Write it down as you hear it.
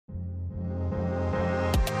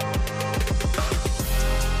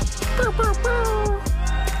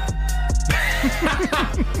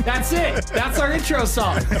That's it. That's our intro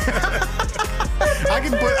song. I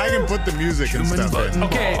can put the music and stuff in.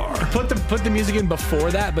 Okay, put the music in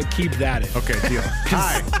before that, but keep that in. Okay, deal.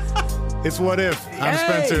 Hi, it's What If. I'm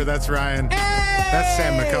Spencer. That's Ryan. That's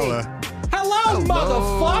Sam McCullough. Hello,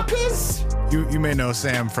 motherfuckers. You may know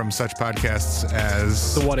Sam from such podcasts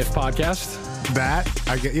as The What If podcast. that.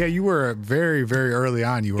 Yeah, you were very, very early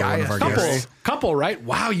on. You were one of our guests. Couple, right?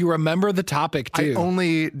 Wow, you remember the topic too. I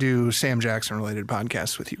only do Sam Jackson related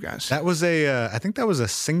podcasts with you guys. That was I think that was a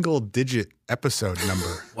single digit episode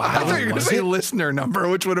number. Wow, I thought you were going to say listener number,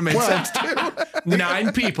 which would have made sense too.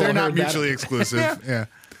 9 people. They're not heard that. mutually exclusive. Yeah,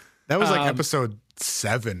 that was like episode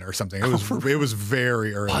 7 or something. It was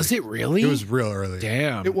very early. Was it really? It was real early.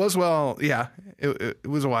 Damn. It was, well, yeah, it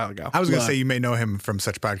was a while ago. I was going to say you may know him from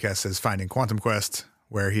such podcasts as Finding Quantum Quest,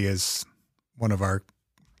 where he is one of our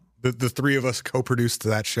the three of us co-produced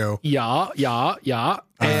that show. Yeah.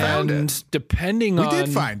 And depending on, We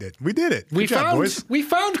did find it. We did it. Good job, boys. We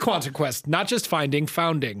found Quantum Quest, not just founding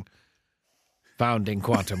Quantum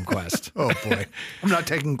Quest. Oh boy, I'm not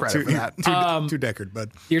taking credit for that. Two Deckard,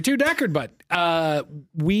 bud. You're too Deckard, but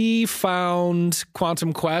we found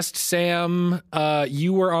Quantum Quest. Sam,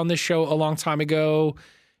 you were on this show a long time ago.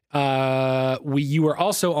 You were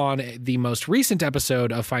also on the most recent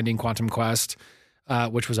episode of Finding Quantum Quest,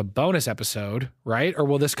 which was a bonus episode, right? Or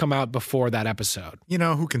will this come out before that episode? You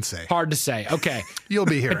know, who can say? Hard to say. Okay. You'll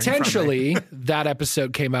be hearing Potentially, that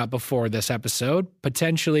episode came out before this episode.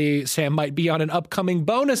 Potentially, Sam might be on an upcoming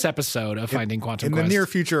bonus episode of Finding Quantum Quest. In the near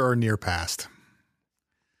future or near past.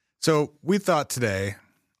 So we thought today,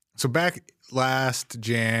 back last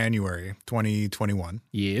January 2021,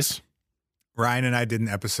 Yes. Ryan and I did an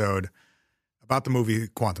episode about the movie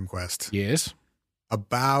Quantum Quest. Yes.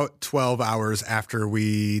 About 12 hours after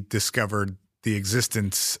we discovered the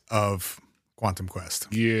existence of Quantum Quest.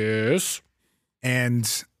 Yes.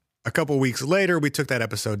 And a couple weeks later, we took that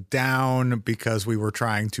episode down because we were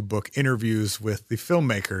trying to book interviews with the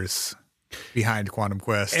filmmakers behind Quantum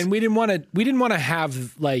Quest. And we didn't want to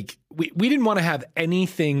have we didn't want to have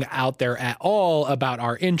anything out there at all about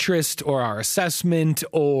our interest or our assessment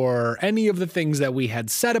or any of the things that we had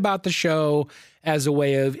said about the show as a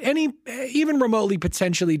way of even remotely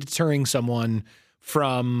potentially deterring someone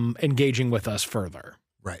from engaging with us further.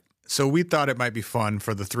 Right. So we thought it might be fun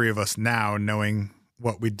for the three of us now, knowing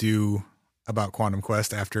what we do about Quantum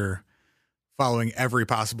Quest after following every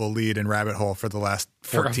possible lead and rabbit hole for the last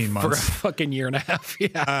 14 months. For a fucking year and a half,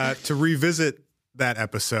 yeah. To revisit that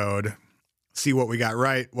episode, see what we got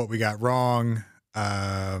right, what we got wrong,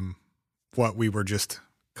 what we were just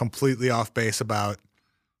completely off base about,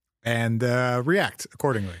 and react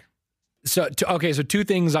accordingly. So 2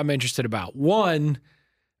 things I'm interested about. One,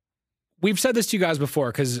 we've said this to you guys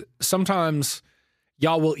before because sometimes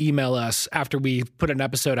y'all will email us after we put an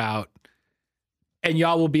episode out and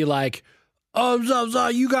y'all will be like, oh,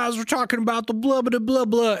 you guys were talking about the blah, blah, blah,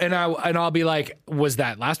 blah. And I'll be like, was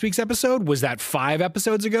that last week's episode? Was that 5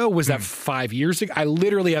 episodes ago? Was that 5 years ago? I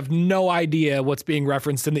literally have no idea what's being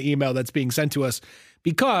referenced in the email that's being sent to us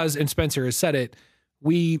because, and Spencer has said it,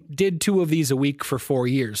 we did 2 of these a week for 4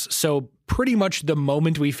 years. So pretty much the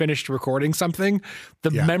moment we finished recording something, the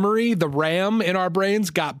memory, the RAM in our brains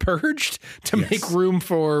got purged to make room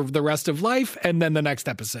for the rest of life and then the next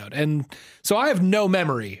episode. And so I have no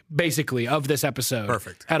memory, basically, of this episode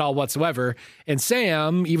at all whatsoever. And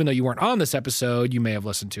Sam, even though you weren't on this episode, you may have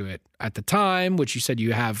listened to it at the time, which you said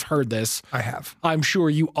you have heard this. I have. I'm sure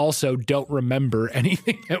you also don't remember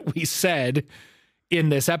anything that we said in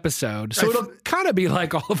this episode. So it'll kind of be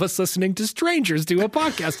like all of us listening to strangers do a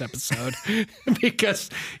podcast episode because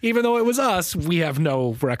even though it was us, we have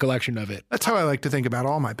no recollection of it. That's how I like to think about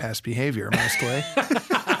all my past behavior, mostly.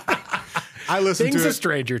 I listened Things to a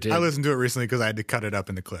stranger did. I listened to it recently because I had to cut it up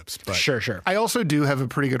into clips. But Sure. I also do have a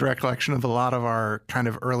pretty good recollection of a lot of our kind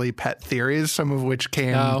of early pet theories, some of which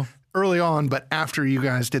came early on, but after you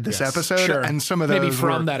guys did this episode. Sure. And some of those maybe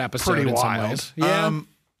from were that episode pretty in wild. some ways. Yeah.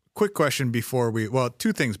 Quick question before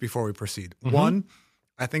 2 things before we proceed. One,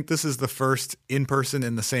 I think this is the first in-person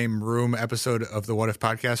in the same room episode of the What If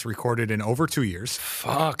podcast recorded in over 2 years.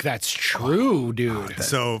 Fuck, that's true, dude.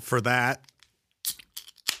 So for that.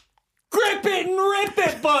 Grip it and rip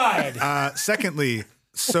it, bud. Secondly,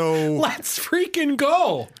 so let's freaking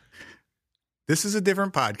go. This is a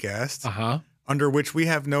different podcast. Under which we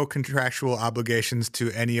have no contractual obligations to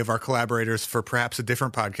any of our collaborators for perhaps a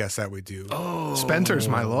different podcast that we do. Oh, Spencer's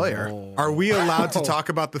my lawyer. Are we allowed to talk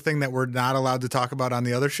about the thing that we're not allowed to talk about on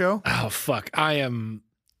the other show? Oh, fuck. I am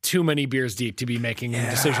too many beers deep to be making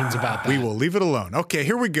decisions about that. We will leave it alone. Okay,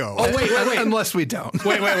 here we go. Oh, wait. Unless we don't.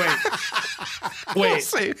 Wait.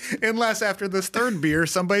 Wait. Unless after this third beer,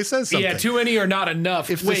 somebody says something. Yeah, too many or not enough.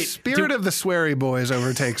 If the spirit of the sweary boys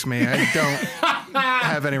overtakes me, I don't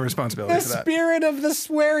have any responsibility for that. The spirit of the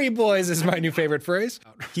sweary boys is my new favorite phrase.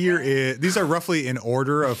 These are roughly in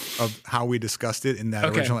order of how we discussed it in that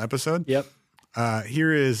original episode. Yep.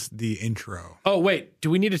 Here is the intro. Oh, wait. Do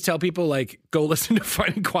we need to tell people, like, go listen to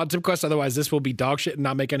Finding Quantum Quest? Otherwise, this will be dog shit and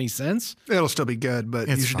not make any sense? It'll still be good, but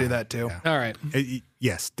you should do that too. Yeah. All right.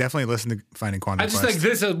 Yes, definitely listen to Finding Quantum Quest. I just think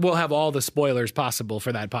this will have all the spoilers possible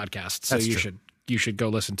for that podcast. So you should go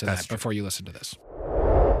listen to that before you listen to this.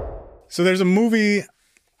 So there's a movie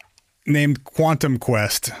named Quantum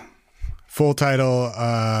Quest. Full title,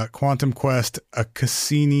 Quantum Quest, a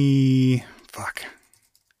Cassini...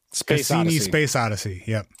 Cassini Space Odyssey.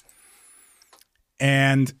 Yep.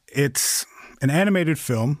 And it's an animated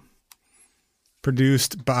film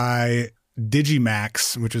produced by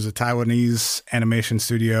Digimax, which is a Taiwanese animation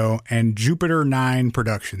studio, and Jupiter 9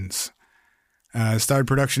 Productions. It started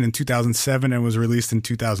production in 2007 and was released in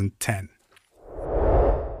 2010.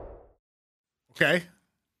 Okay.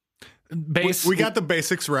 We got the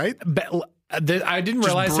basics right. I didn't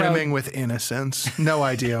realize brimming with innocence. No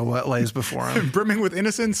idea what lays before him. Brimming with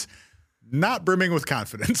innocence, not brimming with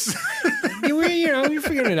confidence. You're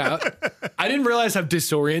figuring it out. I didn't realize how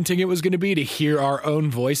disorienting it was going to be to hear our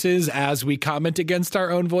own voices as we comment against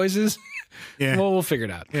our own voices. Yeah. Well, we'll figure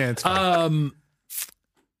it out. Yeah, it's fine.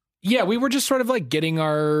 Yeah, we were just sort of like getting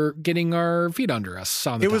our feet under us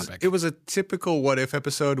on the topic. It was a typical What If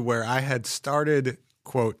episode where I had started,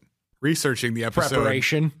 quote, researching the episode.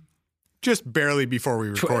 Preparation. Just barely before we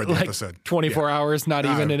record the episode. 24 hours, not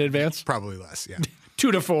even in advance? Probably less, yeah.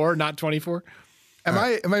 2 to 4, not 24. Am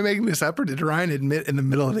I making this up, or did Ryan admit in the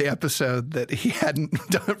middle of the episode that he hadn't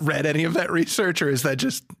read any of that research, or is that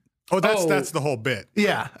just... Oh, that's the whole bit.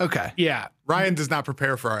 Yeah, okay. Yeah. Ryan does not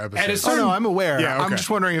prepare for our episode. No, I'm aware. Yeah, okay. I'm just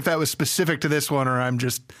wondering if that was specific to this one, or I'm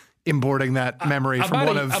just importing that memory from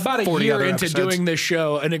one of 40 about a year other into episodes. doing this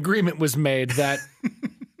show, an agreement was made that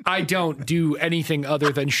I don't do anything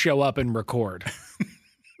other than show up and record.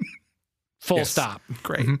 Full stop.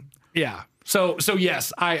 Great. Mm-hmm. Yeah. So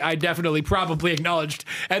yes, I definitely probably acknowledged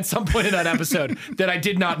at some point in that episode that I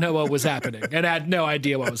did not know what was happening and had no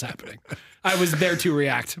idea what was happening. I was there to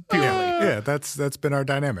react purely. Yeah, that's been our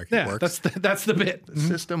dynamic. Yeah, it works. that's the bit. The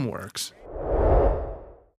system works.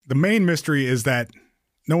 The main mystery is that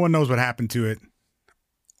no one knows what happened to it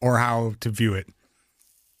or how to view it.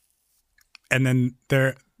 And then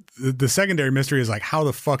the secondary mystery is like, how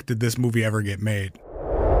the fuck did this movie ever get made?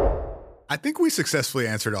 I think we successfully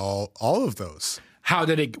answered all of those. How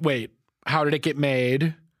did it get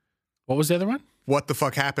made? What was the other one? What the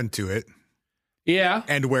fuck happened to it? Yeah.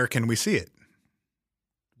 And where can we see it?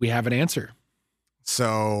 We have an answer.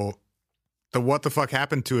 So the what the fuck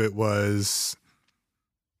happened to it was,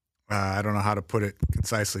 I don't know how to put it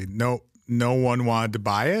concisely. No one wanted to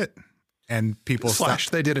buy it, and people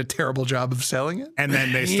stopped. They did a terrible job of selling it. And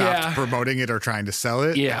then they stopped promoting it or trying to sell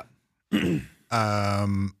it. Yeah.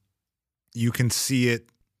 You can see it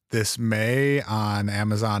this May on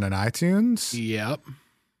Amazon and iTunes. Yep.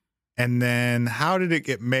 And then how did it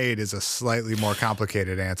get made is a slightly more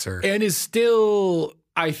complicated answer. And is still,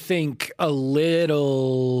 I think, a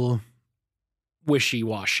little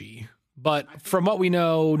wishy-washy. But from what we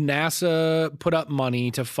know, NASA put up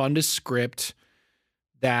money to fund a script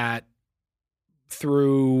that,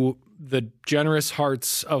 through the generous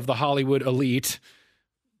hearts of the Hollywood elite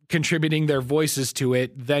contributing their voices to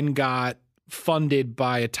it, then got funded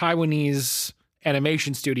by a Taiwanese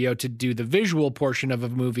animation studio to do the visual portion of a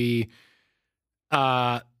movie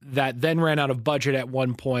that then ran out of budget at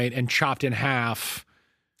one point and chopped in half.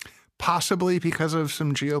 Possibly because of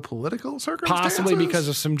some geopolitical circumstances? Possibly because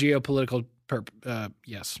of some geopolitical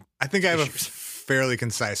yes. I think I have a fairly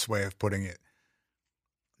concise way of putting it.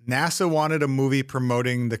 NASA wanted a movie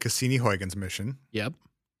promoting the Cassini-Huygens mission. Yep.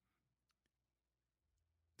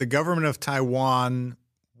 The government of Taiwan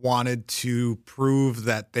wanted to prove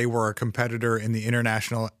that they were a competitor in the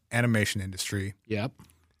international animation industry. Yep.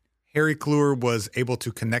 Harry Kluwer was able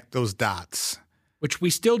to connect those dots. Which we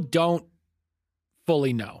still don't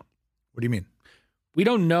fully know. What do you mean? We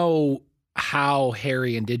don't know how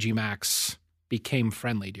Harry and Digimax became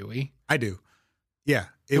friendly, do we? I do. Yeah.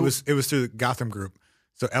 It was through the Gotham Group.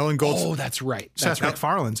 So Ellen Goldsmith. Oh, that's right. Seth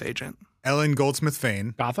MacFarlane's agent. Ellen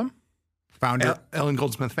Goldsmith-Fane. Gotham? Founder. Ellen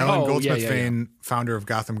Goldsmith-Fane. Ellen Goldsmith-Fane, founder of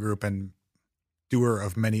Gotham Group and doer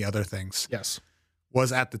of many other things. Yes.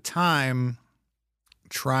 Was at the time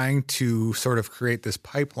trying to sort of create this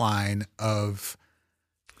pipeline of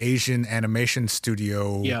Asian animation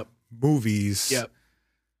studio movies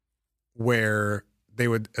where they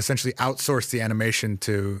would essentially outsource the animation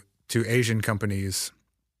to Asian companies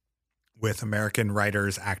with American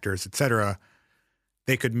writers, actors, etc.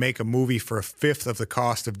 They could make a movie for a fifth of the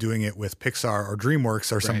cost of doing it with Pixar or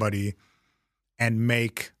DreamWorks or somebody and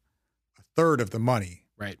make a third of the money.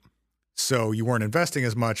 Right. So you weren't investing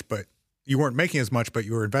as much, but you weren't making as much, but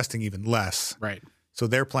you were investing even less. Right. So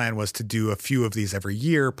their plan was to do a few of these every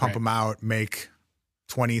year, pump them out, make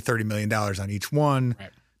 $20, $30 million on each one,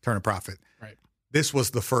 turn a profit. Right. This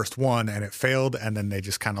was the first one and it failed, and then they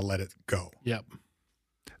just kind of let it go. Yep.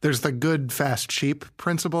 There's the good, fast, cheap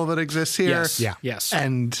principle that exists here. Yes. Yeah. Yes.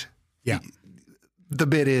 And the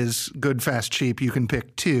bit is good, fast, cheap. You can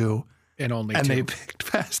pick two. And only and two. they picked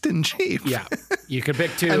fast and cheap. Yeah. You could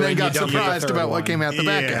pick two. and then you got don't get surprised the third about what one. came out the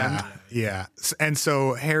back end. Yeah. And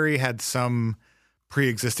so Harry had some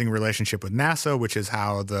pre-existing relationship with NASA, which is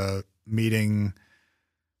how the meeting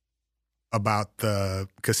about the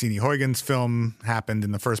Cassini-Huygens film happened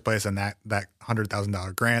in the first place, and that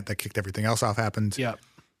 $100,000 grant that kicked everything else off happened. Yep.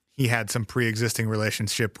 He had some pre-existing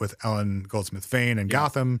relationship with Ellen Goldsmith-Vane and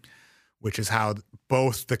Gotham, which is how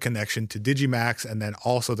both the connection to Digimax and then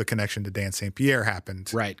also the connection to Dan St. Pierre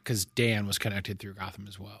happened. Right, because Dan was connected through Gotham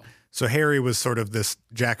as well. So Harry was sort of this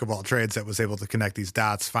jack of all trades that was able to connect these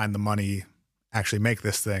dots, find the money, actually make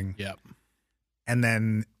this thing. Yep. And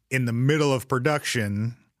then in the middle of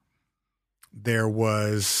production, there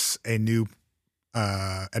was a new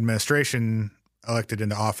administration elected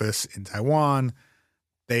into office in Taiwan.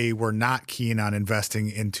 They were not keen on investing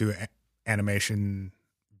into animation,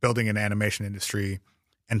 building an animation industry,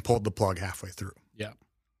 and pulled the plug halfway through. Yep.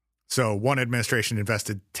 So one administration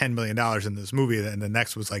invested $10 million in this movie, and the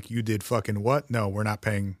next was like, you did fucking what? No, we're not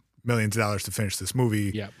paying millions of dollars to finish this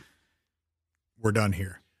movie. Yep. We're done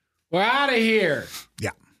here. We're out of here.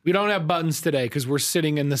 Yeah. We don't have buttons today because we're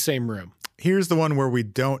sitting in the same room. Here's the one where we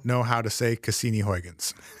don't know how to say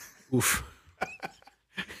Cassini-Huygens. Oof.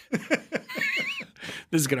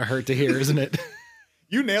 This is going to hurt to hear, isn't it?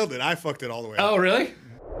 You nailed it. I fucked it all the way up. Oh, really?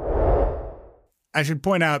 I should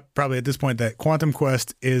point out probably at this point that Quantum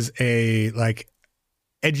Quest is a like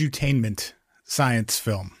edutainment science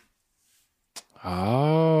film.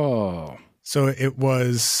 Oh. So it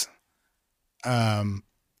was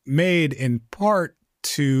made in part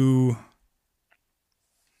to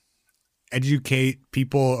educate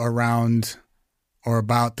people around or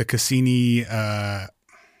about the Cassini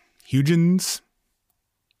Huygens.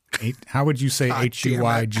 How would you say Huygens?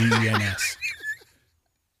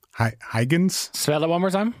 Huygens? Spell it one more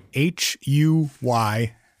time. Huygens.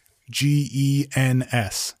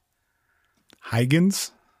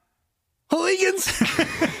 Huygens? Huygens.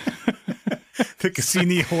 The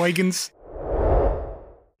Cassini Huygens.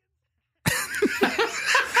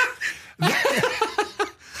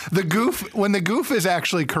 The goof, when the goof is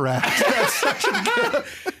actually correct. That's such a good.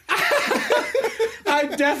 I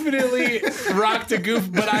definitely rocked a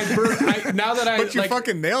goof, but now that I But you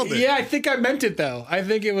fucking nailed it. Yeah, I think I meant it though. I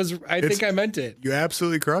think I meant it. You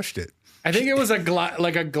absolutely crushed it. I think it was like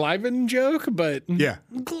a Glyben joke, but Yeah.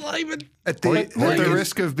 Glyben. At the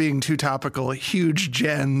risk of being too topical, huge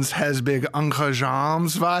Jens has big Uncle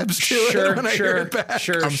Jams vibes to it. When I hear it back.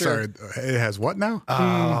 Sure. I'm sorry. It has what now?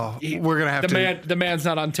 Oh, we're gonna have to. The man's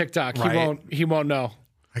not on TikTok. Right. He won't know.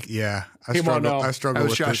 Yeah, I He won't know. struggle That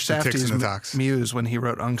was with Josh the ticks Safdie's and the talks. muse when he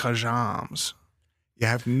wrote Uncle Jams. Yeah,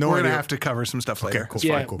 I have no We're idea. gonna have to cover some stuff later. Okay, cool.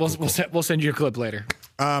 Yeah, Fine, cool, we'll send you a clip later.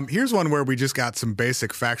 Here's one where we just got some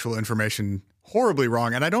basic factual information horribly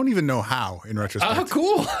wrong, and I don't even know how in retrospect. Oh,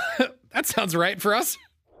 cool. That sounds right for us.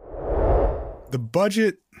 The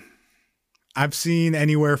budget, I've seen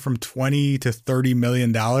anywhere from $20 to $30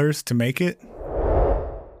 million to make it.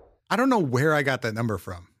 I don't know where I got that number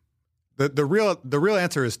from. The real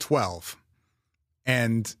answer is 12,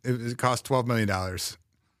 and it cost $12 million.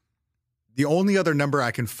 The only other number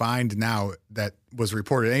I can find now that was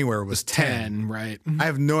reported anywhere was 10. Right. I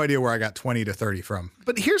have no idea where I got 20 to 30 from.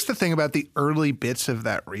 But here's the thing about the early bits of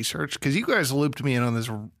that research, because you guys looped me in on this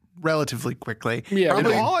relatively quickly. Yeah,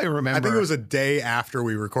 Probably we did. all I remember. I think it was a day after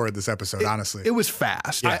we recorded this episode, honestly. It was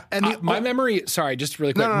fast. Yeah. My memory, sorry, just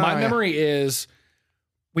really quick. My memory is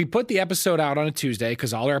we put the episode out on a Tuesday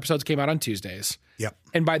because all our episodes came out on Tuesdays. Yep.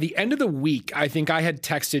 And by the end of the week, I think I had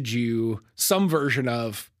texted you some version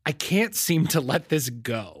of, I can't seem to let this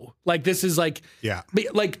go. Like, this is like, Yeah.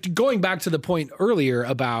 like going back to the point earlier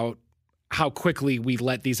about how quickly we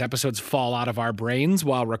let these episodes fall out of our brains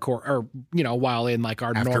while while in like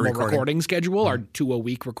our After normal recording. recording schedule, our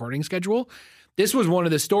 2-a-week recording schedule. This was one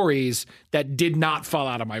of the stories that did not fall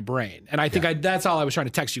out of my brain. And I think that's all I was trying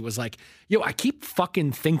to text you was like, yo, I keep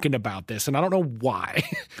fucking thinking about this and I don't know why.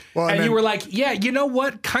 Well, and then, you were like, yeah, you know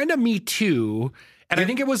what? Kind of me too. And I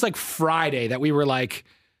think it was like Friday that we were like,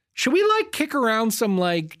 should we like kick around some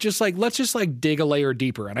like, let's just like dig a layer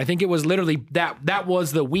deeper. And I think it was literally that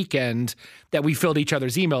was the weekend that we filled each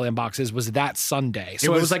other's email inboxes, was that Sunday.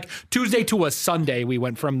 So it was like Tuesday to a Sunday. We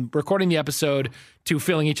went from recording the episode to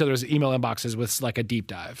filling each other's email inboxes with like a deep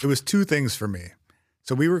dive. It was two things for me.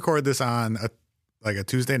 So we record this on a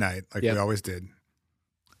Tuesday night, like we always did.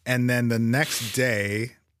 And then the next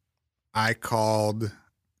day I called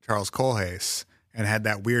Charles Kohlhase and had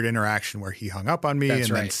that weird interaction where he hung up on me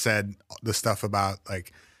then said the stuff about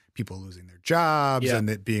like people losing their jobs and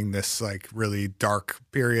it being this like really dark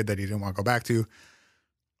period that he didn't want to go back to.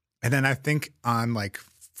 And then I think on like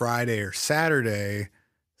Friday or Saturday,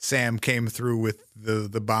 Sam came through with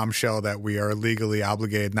the bombshell that we are legally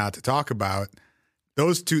obligated not to talk about.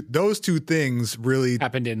 Those two things really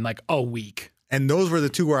happened in like a week. And those were the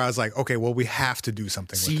two where I was like, okay, well, we have to do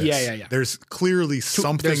something with this. Yeah. There's clearly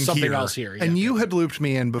something else here. Yeah. And you had looped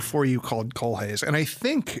me in before you called Kohlhase. And I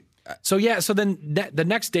think... So then the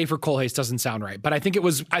next day for Kohlhase doesn't sound right. But I think it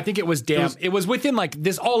was within like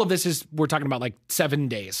this, all of this is, we're talking about like 7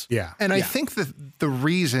 days. Yeah. And I think that the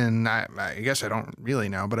reason, I guess I don't really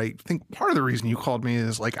know, but I think part of the reason you called me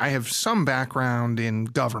is like, I have some background in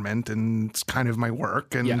government and it's kind of my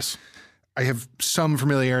work. And I have some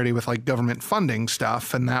familiarity with like government funding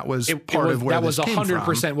stuff, and that was part of where this came from. That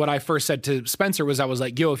was 100% what I first said to Spencer. I was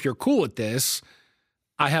like, "Yo, if you're cool with this,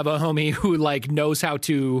 I have a homie who like knows how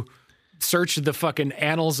to search the fucking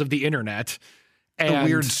annals of the internet, and the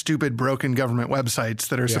weird, stupid, broken government websites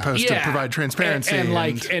that are supposed to provide transparency,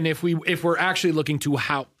 and if we're actually looking to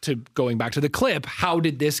going back to the clip, how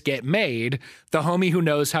did this get made? The homie who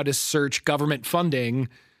knows how to search government funding."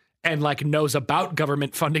 And like knows about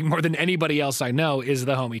government funding more than anybody else I know is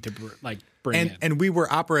the homie to bring in. And we were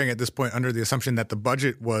operating at this point under the assumption that the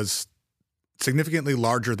budget was significantly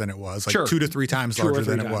larger than it was, like 2 to 3 times larger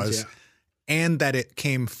than it was, and that it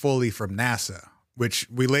came fully from NASA, which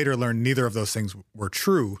we later learned neither of those things were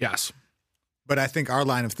true. Yes. But I think our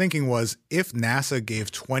line of thinking was if NASA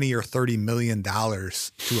gave $20 or $30 million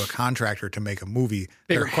to a contractor to make a movie,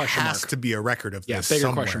 there has to be a record of this bigger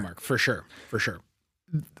somewhere. Question mark, for sure.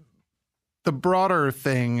 The broader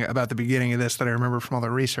thing about the beginning of this that I remember from all the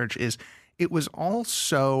research is it was all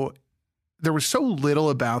there was so little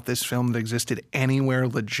about this film that existed anywhere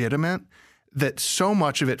legitimate that so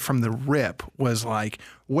much of it from the rip was like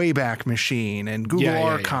Wayback Machine and Google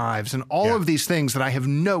Archives and all of these things that I have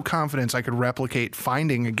no confidence I could replicate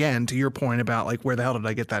finding again, to your point about like, where the hell did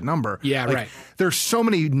I get that number? Yeah, like, right. There's so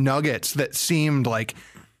many nuggets that seemed like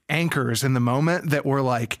anchors in the moment that were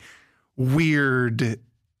like weird,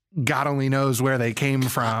 God only knows where they came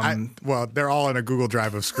from. Well, they're all in a Google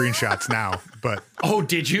Drive of screenshots now, but... Oh,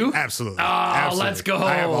 did you? Absolutely. Oh, absolutely. Let's go.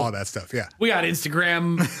 I have all that stuff, yeah. We got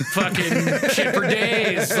Instagram fucking shit for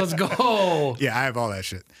days. Let's go. Yeah, I have all that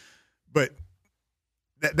shit. But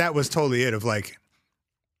that was totally it, of like,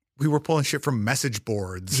 we were pulling shit from message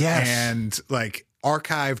boards and like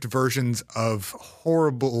archived versions of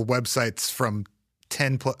horrible websites from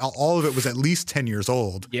 10 plus, all of it was at least 10 years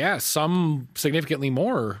old. Yeah, some significantly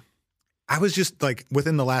more. I was just like,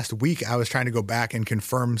 within the last week, I was trying to go back and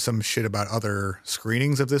confirm some shit about other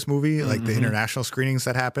screenings of this movie, like the international screenings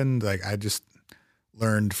that happened. Like, I just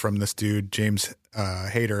learned from this dude, James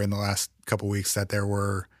Hayter, in the last couple of weeks that there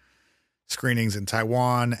were screenings in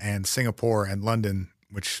Taiwan and Singapore and London,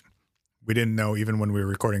 which we didn't know even when we were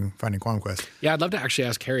recording Finding Quantum Quest. Yeah, I'd love to actually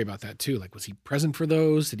ask Harry about that too. Like, was he present for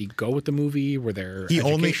those? Did he go with the movie? Were there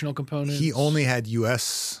educational components? He only had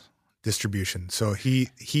U.S. distribution. So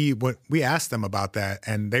we asked them about that,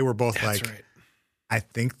 and they were both right.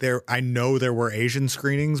 I know there were Asian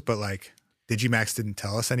screenings, but like Digimax didn't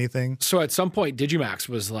tell us anything. So at some point, Digimax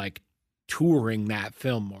was like touring that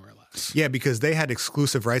film more or less. Yeah, because they had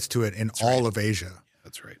exclusive rights to it in all of Asia. Yeah,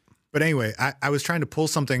 that's right. But anyway, I was trying to pull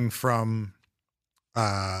something from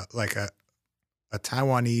like a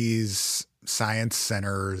Taiwanese science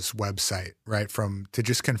center's website, right? To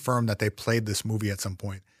just confirm that they played this movie at some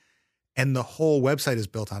point. And the whole website is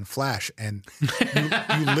built on Flash, and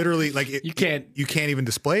you literally like you can't even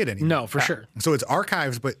display it anymore. No, for sure. So it's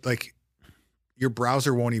archived, but like your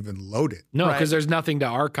browser won't even load it. No, because there's nothing to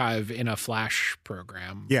archive in a Flash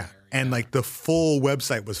program. Yeah. And like the full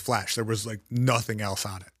website was Flash. There was like nothing else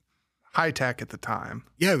on it. High tech at the time.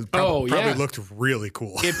 Yeah. Probably looked really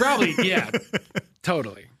cool. It probably,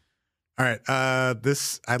 totally. All right.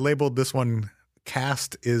 I labeled this one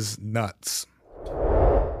Cast is Nuts.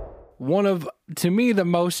 One of, to me, the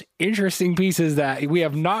most interesting pieces that we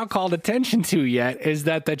have not called attention to yet is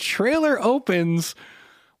that the trailer opens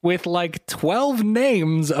with like 12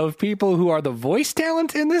 names of people who are the voice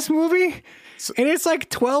talent in this movie. And it's like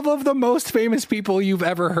 12 of the most famous people you've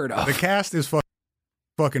ever heard of. The cast is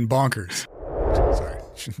fucking bonkers. Sorry.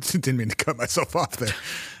 Didn't mean to cut myself off there.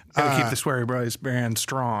 Gotta keep the Sweary Bros brand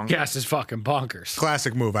strong. Cast is fucking bonkers.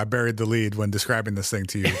 Classic move. I buried the lead when describing this thing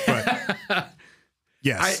to you. But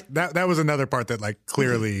yes, that was another part that like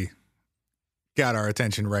clearly got our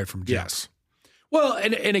attention right from jump. Yes. Well,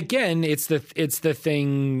 and again, it's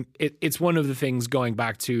one of the things going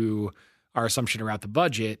back to our assumption around the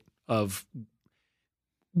budget of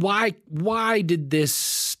why did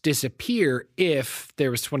this disappear if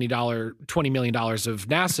there was $20 million of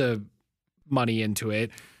NASA money into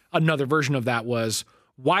it? Another version of that was,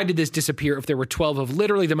 why did this disappear if there were 12 of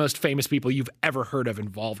literally the most famous people you've ever heard of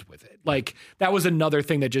involved with it? Like, that was another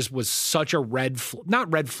thing that just was such a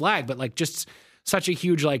not red flag, but like just such a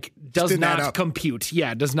huge, like, does not compute.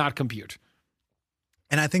 Yeah, does not compute.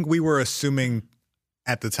 And I think we were assuming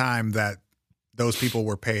at the time that those people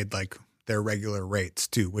were paid like their regular rates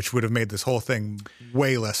too, which would have made this whole thing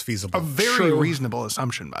way less feasible. A very reasonable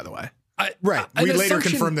assumption, by the way. Right. We later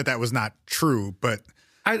confirmed that was not true, but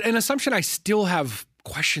an assumption I still have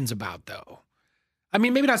questions about, though. I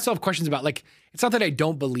mean, maybe not still have questions about, like, it's not that I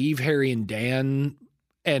don't believe Harry and Dan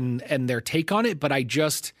and their take on it, but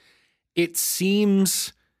it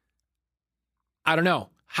seems, I don't know,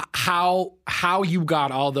 how you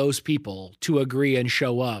got all those people to agree and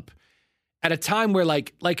show up at a time where,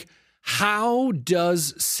 like, how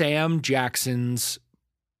does Sam Jackson's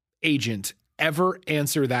agent ever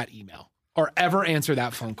answer that email or ever answer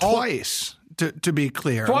that phone call? Twice, to be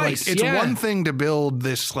clear. Twice, like, it's one thing to build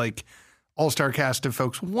this, like, all-star cast of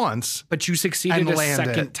folks once. But you succeeded a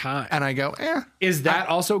second time. And I go, Is that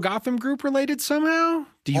also Gotham Group related somehow?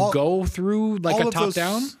 Do you go through, like, a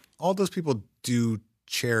top-down? All those people do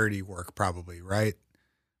charity work probably, right?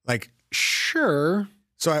 Like, sure.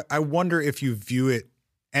 So I wonder if you view it,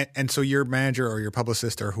 and so your manager or your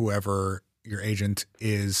publicist or whoever, your agent,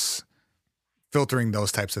 is filtering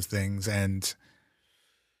those types of things. And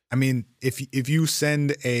I mean, if you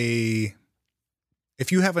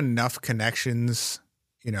have enough connections,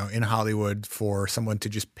 you know, in Hollywood for someone to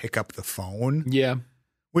just pick up the phone, yeah,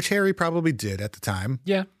 which Harry probably did at the time,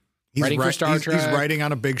 yeah. He's writing for Star Trek. He's writing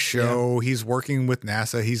on a big show. Yeah. He's working with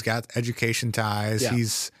NASA. He's got education ties. Yeah.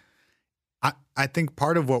 I think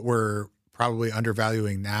part of what we're probably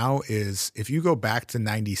undervaluing now is if you go back to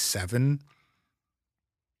 97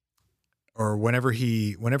 or whenever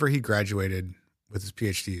he graduated with his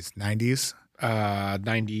PhDs, 90s,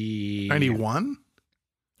 91,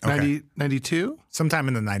 okay. 90, 92, sometime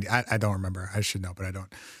in the 90s. I don't remember. I should know, but I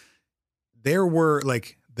don't. There were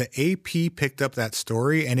like the AP picked up that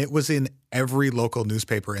story and it was in every local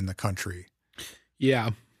newspaper in the country.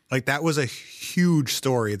 Yeah. Like that was a huge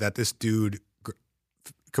story that this dude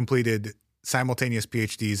completed simultaneous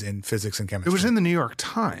PhDs in physics and chemistry. It was in the New York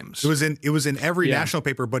Times. It was in every national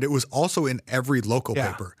paper, but it was also in every local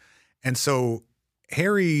paper. And so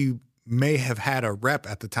Harry may have had a rep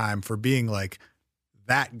at the time for being like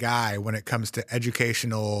that guy when it comes to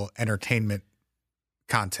educational entertainment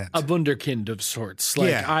content. A wunderkind of sorts.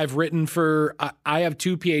 Like I've written I have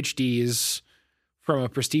 2 PhDs from a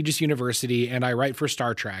prestigious university and I write for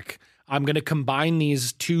Star Trek. I'm going to combine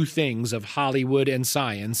these 2 things of Hollywood and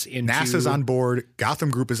science into... NASA's on board.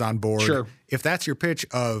 Gotham Group is on board. Sure. If that's your pitch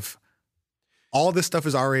of all this stuff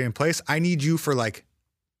is already in place, I need you for like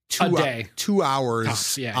 2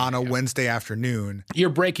 hours on a Wednesday afternoon. You're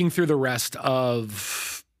breaking through the rest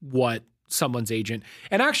of what someone's agent.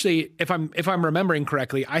 And actually, if I'm remembering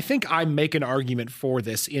correctly, I think I make an argument for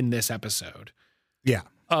this in this episode. Yeah.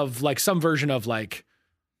 Of like some version of like,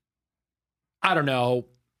 I don't know,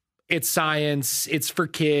 it's science, it's for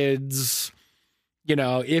kids. You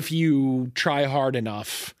know, if you try hard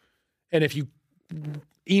enough and if you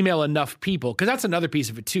email enough people, because that's another piece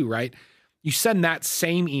of it too, right? You send that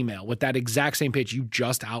same email with that exact same pitch you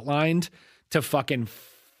just outlined to fucking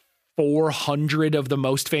 400 of the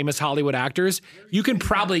most famous Hollywood actors, you can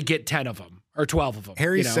probably get 10 of them or 12 of them.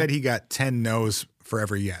 Harry said he got 10 no's for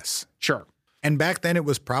every yes. Sure. And back then it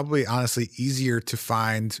was probably honestly easier to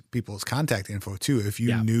find people's contact info too. If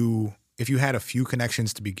you knew, if you had a few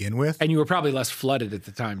connections to begin with. And you were probably less flooded at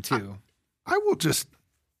the time too. I will just,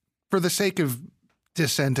 for the sake of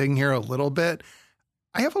dissenting here a little bit,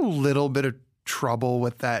 I have a little bit of trouble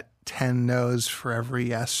with that 10 no's for every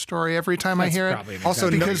yes story every time I hear it.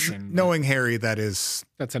 Also, because knowing Harry, that's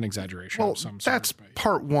an exaggeration. Well, that's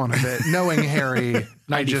part one of it. Knowing Harry,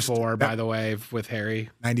 94, by the way, with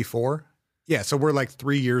Harry. 94? Yeah, so we're like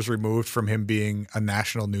 3 years removed from him being a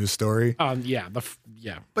national news story. Yeah.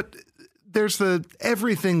 But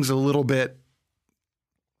everything's a little bit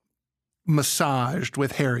massaged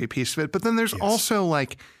with Harry piece of it, but then there's also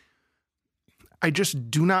like, I just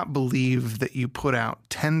do not believe that you put out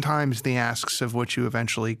 10 times the asks of what you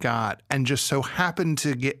eventually got, and just so happened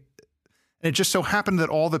to get. It just so happened that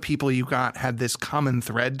all the people you got had this common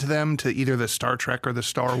thread to them, to either the Star Trek or the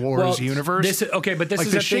Star Wars universe. But this like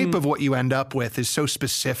is the shape of what you end up with is so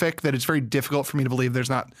specific that it's very difficult for me to believe there's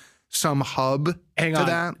not some hub to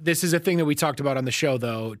that. This is a thing that we talked about on the show,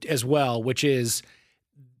 though, as well, which is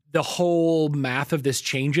the whole math of this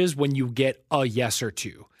changes when you get a yes or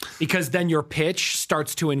two, because then your pitch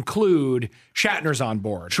starts to include Shatner's on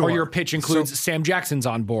board, or your pitch includes Sam Jackson's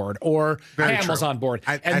on board, or Hamill's on board,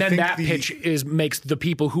 and then that pitch makes the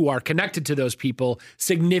people who are connected to those people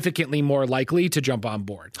significantly more likely to jump on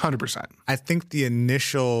board. 100%. I think the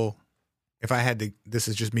initial, if I had to, this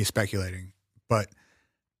is just me speculating, but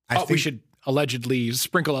I think we should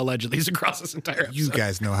sprinkle allegedlys across this entire episode. You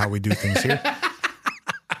guys know how we do things here.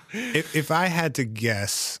 If I had to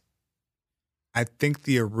guess, I think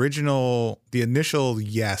the initial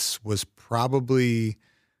yes was probably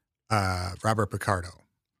Robert Picardo.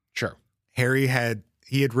 Sure. Harry had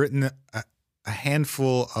written a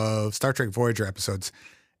handful of Star Trek Voyager episodes,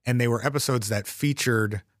 and they were episodes that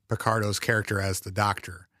featured Picardo's character as the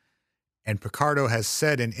Doctor. And Picardo has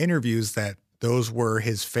said in interviews that those were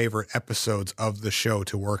his favorite episodes of the show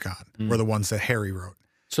to work on, were the ones that Harry wrote.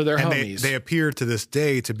 So they're homies. They appear to this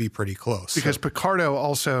day to be pretty close. Because Picardo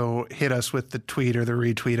also hit us with the tweet or the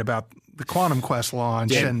retweet about the Quantum Quest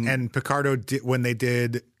launch. And Picardo, when they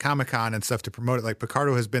did Comic-Con and stuff to promote it, like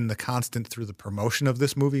Picardo has been the constant through the promotion of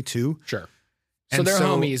this movie too. Sure. So they're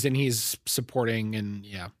homies, and he's supporting, and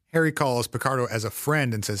yeah. Harry calls Picardo as a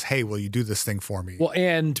friend and says, "Hey, will you do this thing for me?" Well,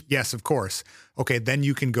 and yes, of course. Okay, then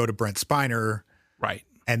you can go to Brent Spiner. Right.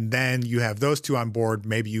 And then you have those two on board.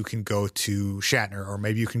 Maybe you can go to Shatner, or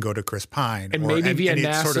maybe you can go to Chris Pine. And maybe via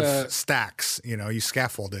NASA. It sort of stacks, you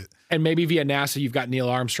scaffold it. And maybe via NASA, you've got Neil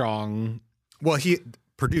Armstrong. Well,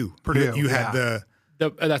 Purdue. You had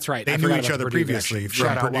that's right. They knew each other previously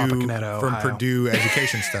from Purdue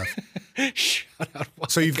education stuff. Shout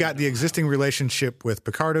out. So you've got the existing relationship with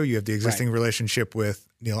Picardo. You have the existing relationship with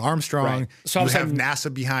Neil Armstrong. Right. So you have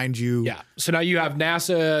NASA behind you. Yeah. So now you have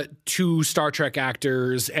NASA, 2 Star Trek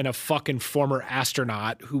actors, and a fucking former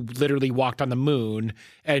astronaut who literally walked on the moon.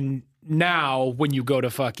 And now when you go to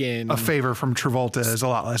fucking a favor from Travolta is a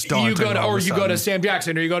lot less daunting. You go to Sam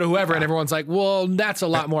Jackson, or you go to whoever, and everyone's like, well, that's a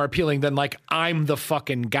lot more appealing than like, I'm the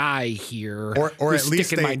fucking guy here, or at least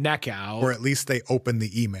sticking my neck out. Or at least they open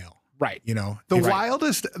the email. Right. The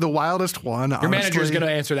wildest one. Your manager is going to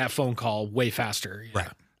answer that phone call way faster. Yeah. Right.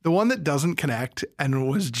 The one that doesn't connect and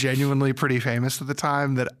was genuinely pretty famous at the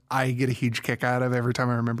time that I get a huge kick out of every time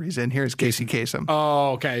I remember he's in here is Casey Kasem.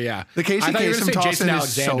 Oh, okay. Yeah. The Casey Kasem toss-in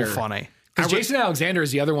is so funny. Because Jason Alexander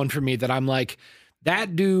is the other one for me that I'm like,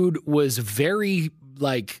 that dude was very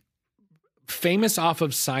like famous off of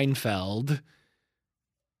Seinfeld.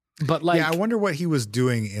 But like, yeah, I wonder what he was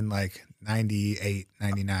doing in like 98,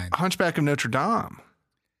 99. Hunchback of Notre Dame.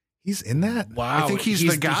 He's in that? Wow. I think he's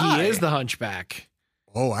the guy. He is the Hunchback.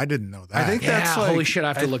 Oh, I didn't know that. I think that's like, holy shit, I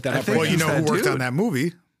have to look that up. Well, you know who worked on that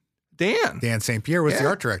movie? Dan St. Pierre was the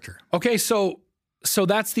art director. Okay, so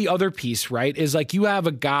that's the other piece, right? Is like you have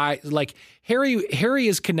a guy like Harry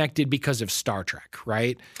is connected because of Star Trek,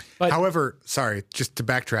 right? But however, sorry, just to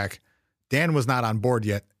backtrack, Dan was not on board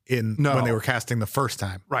yet when they were casting the first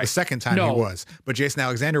time. Right. The second time he was. But Jason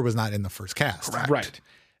Alexander was not in the first cast. Correct. Right.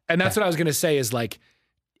 And that's what I was going to say is like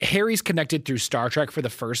Harry's connected through Star Trek for the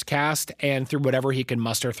first cast and through whatever he can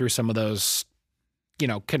muster through some of those,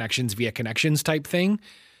 connections via connections type thing.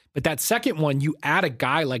 But that second one, you add a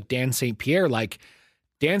guy like Dan St. Pierre, the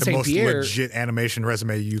most legit animation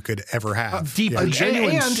resume you could ever have. A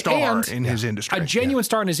genuine star in his industry. A genuine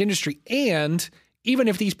star in his industry. And even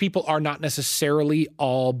if these people are not necessarily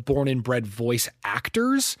all born and bred voice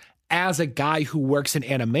actors, as a guy who works in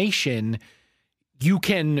animation, you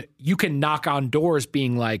can knock on doors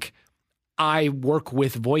being like, I work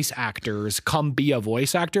with voice actors, come be a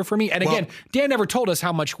voice actor for me. And again, Dan never told us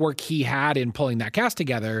how much work he had in pulling that cast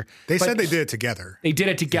together. They said they did it together. They did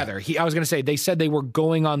it together. I was going to say, they said they were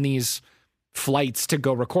going on these flights to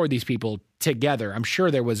go record these people together. I'm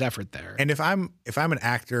sure there was effort there. And if I'm an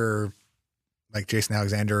actor like Jason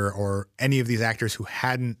Alexander or any of these actors who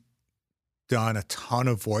hadn't done a ton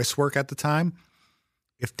of voice work at the time,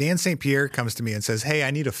 if Dan St. Pierre comes to me and says, "Hey,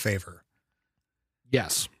 I need a favor."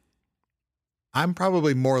 Yes. I'm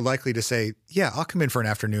probably more likely to say, "Yeah, I'll come in for an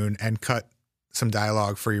afternoon and cut some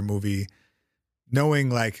dialogue for your movie," knowing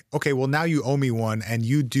like, okay, well now you owe me one and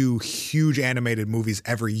you do huge animated movies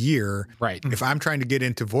every year. Right. If I'm trying to get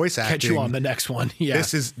into voice acting, Catch you on the next one. Yeah.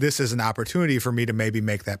 this is an opportunity for me to maybe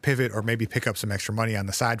make that pivot or maybe pick up some extra money on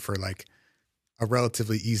the side for like a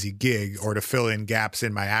relatively easy gig or to fill in gaps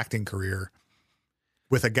in my acting career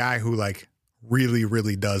with a guy who like really,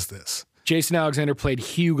 really does this. Jason Alexander played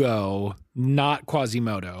Hugo, not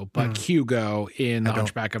Quasimodo, but Hugo in The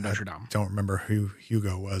Hunchback of Notre Dame. Don't remember who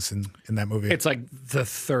Hugo was in that movie. It's like the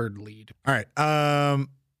third lead. All right.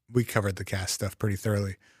 We covered the cast stuff pretty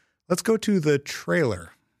thoroughly. Let's go to the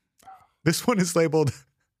trailer. This one is labeled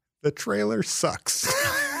 "The Trailer Sucks."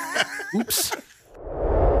 Oops.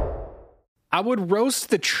 I would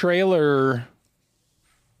roast the trailer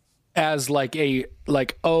as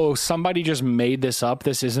oh, somebody just made this up.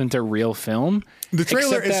 This isn't a real film. The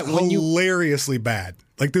trailer is hilariously bad.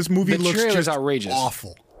 Like this movie looks just outrageous.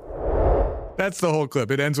 Awful. That's the whole clip.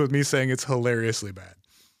 It ends with me saying it's hilariously bad.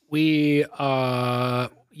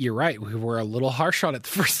 You're right. We were a little harsh on it the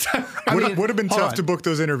first time. Would have been tough to book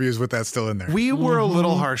those interviews with that still in there. We were a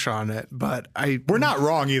little harsh on it, but we're not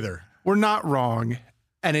wrong either. We're not wrong.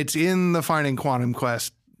 And it's in the Finding Quantum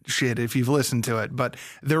Quest shit if you've listened to it. But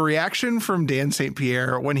the reaction from Dan St.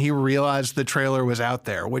 Pierre when he realized the trailer was out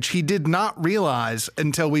there, which he did not realize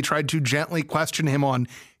until we tried to gently question him on,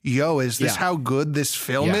 yo, is this how good this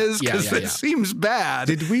film is? Because this seems bad.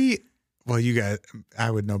 Did we, well, you guys,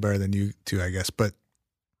 I would know better than you two, I guess, but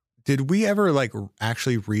did we ever like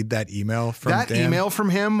actually read that email from that Dan? Email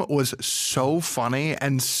from him was so funny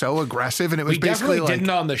and so aggressive. And it was basically definitely didn't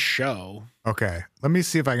on the show. Okay. Let me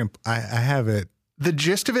see if I can, I have it. The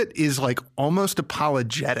gist of it is like almost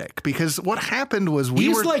apologetic because what happened was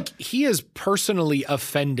he is personally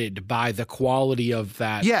offended by the quality of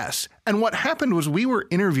that. Yes. And what happened was we were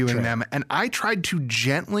interviewing them and I tried to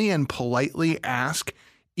gently and politely ask,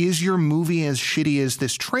 is your movie as shitty as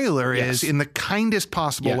this trailer is in the kindest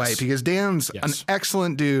possible way? Because Dan's an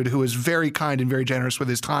excellent dude who is very kind and very generous with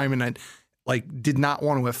his time and I did not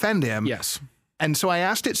want to offend him. Yes. And so I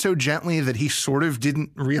asked it so gently that he sort of didn't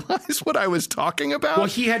realize what I was talking about. Well,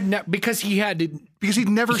 he had because he'd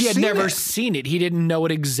never seen it. He didn't know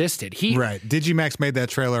it existed. Right. Digimax made that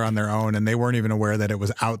trailer on their own, and they weren't even aware that it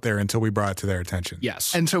was out there until we brought it to their attention.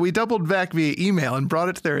 Yes. And so we doubled back via email and brought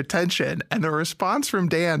it to their attention. And the response from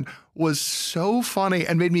Dan was so funny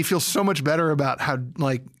and made me feel so much better about how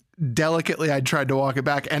delicately I tried to walk it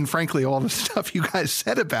back, and frankly, all the stuff you guys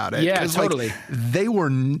said about it. Yeah, totally. They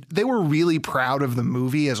were really proud of the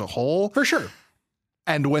movie as a whole, for sure.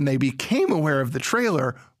 And when they became aware of the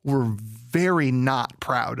trailer, were very not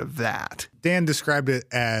proud of that. Dan described it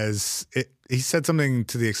as he said something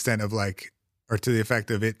to the extent of or to the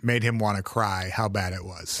effect of it made him want to cry how bad it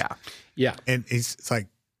was. Yeah. And it's like,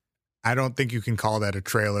 I don't think you can call that a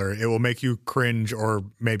trailer. It will make you cringe or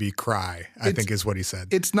maybe cry, I think is what he said.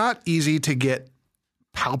 It's not easy to get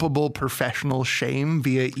palpable professional shame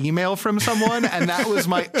via email from someone. And that was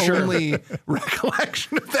my only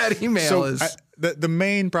recollection of that email. The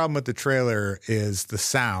main problem with the trailer is the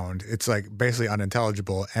sound. It's basically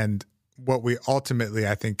unintelligible. And what we ultimately,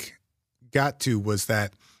 I think, got to was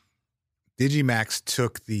that Digimax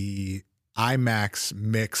took the IMAX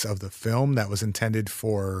mix of the film that was intended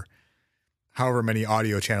for however many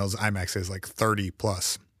audio channels IMAX is, 30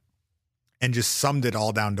 plus, and just summed it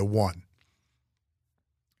all down to one.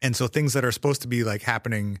 And so things that are supposed to be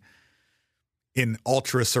happening in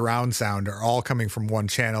ultra surround sound are all coming from one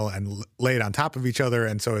channel and laid on top of each other.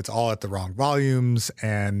 And so it's all at the wrong volumes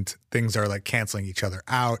and things are canceling each other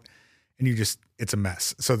out. And it's a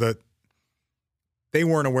mess. So they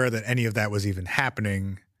weren't aware that any of that was even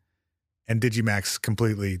happening. And Digimax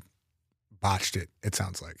completely botched it, it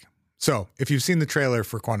sounds like. So if you've seen the trailer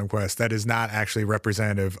for Quantum Quest, that is not actually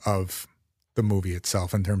representative of the movie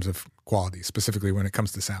itself in terms of quality, specifically when it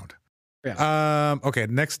comes to sound. Yeah. Okay,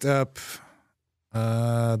 next up,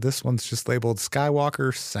 this one's just labeled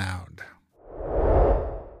Skywalker Sound.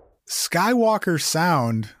 Skywalker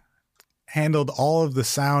Sound handled all of the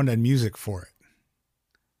sound and music for it.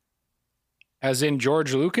 As in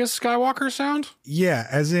George Lucas Skywalker Sound? Yeah,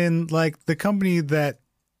 as in the company that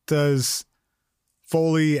does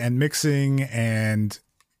Foley and mixing and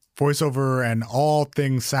voiceover and all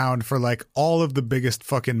things sound for all of the biggest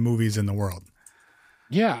fucking movies in the world.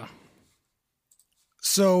 Yeah.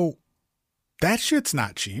 So that shit's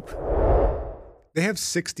not cheap. They have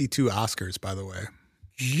 62 Oscars, by the way.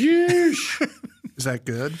 Yeesh. Is that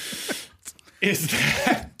good? Is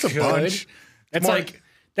that good? A bunch. It's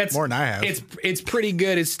that's more than I have. It's pretty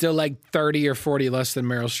good. It's still 30 or 40 less than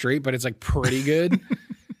Meryl Streep, but it's pretty good.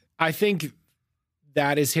 I think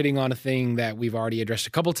that is hitting on a thing that we've already addressed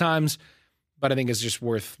a couple times. but I think is just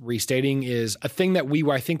worth restating, is a thing that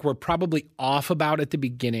I think we're probably off about at the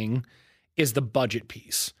beginning is the budget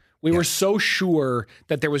piece. We were so sure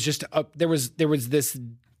that there was just there was this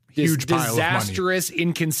Huge pile of money. disastrous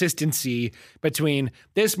inconsistency between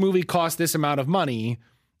this movie cost this amount of money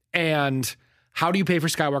and how do you pay for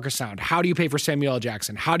Skywalker sound? How do you pay for Samuel L.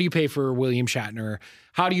 Jackson? How do you pay for William Shatner?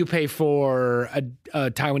 How do you pay for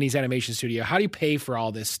a Taiwanese animation studio? How do you pay for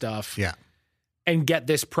all this stuff? Yeah. And get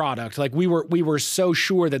this product? Like we were so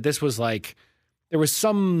sure that this was like there was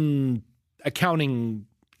some accounting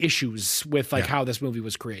issues with like how this movie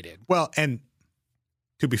was created. Well, and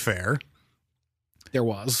to be fair, there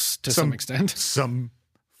was to some extent. Some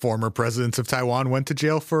former presidents of Taiwan went to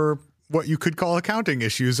jail for what you could call accounting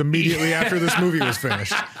issues immediately after this movie was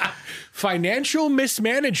finished. Financial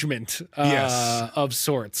mismanagement of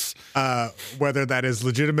sorts. Whether that is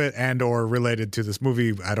legitimate and or related to this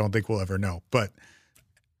movie, I don't think we'll ever know. But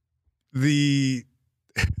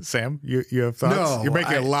Sam, you have thoughts? No, You're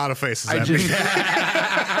making a lot of faces at me.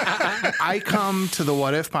 I come to the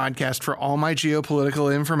What If podcast for all my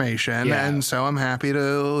geopolitical information, and so I'm happy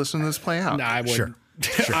to listen to this play out. No, I wouldn't.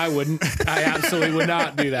 Sure. I wouldn't. I absolutely would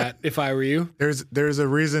not do that if I were you. There's a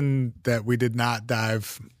reason that we did not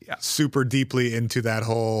dive super deeply into that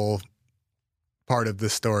whole part of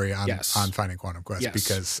this story on Finding Quantum Quest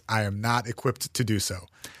because I am not equipped to do so.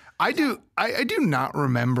 I do not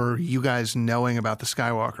remember you guys knowing about the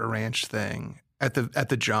Skywalker Ranch thing at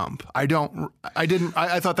the jump. I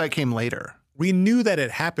thought that came later. We knew that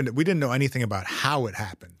it happened. We didn't know anything about how it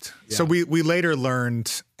happened. Yeah. So we later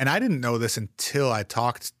learned, and I didn't know this until I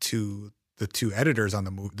talked to the two editors on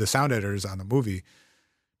the movie, the sound editors on the movie,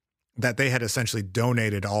 that they had essentially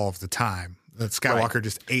donated all of the time. That Skywalker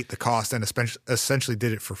just ate the cost and essentially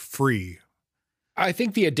did it for free. I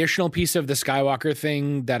think the additional piece of the Skywalker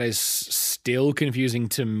thing that is still confusing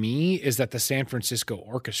to me is that the San Francisco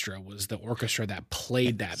Orchestra was the orchestra that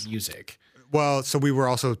played that music. Well, so we were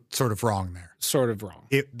also sort of wrong there. Sort of wrong.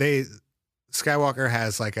 Skywalker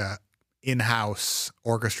has like a in-house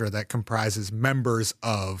orchestra that comprises members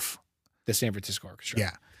of the San Francisco Orchestra.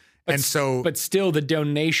 Yeah. But still the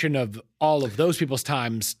donation of all of those people's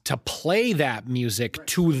times to play that music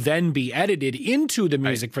to then be edited into the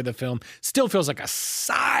music for the film still feels like a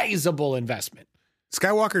sizable investment.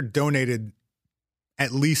 Skywalker donated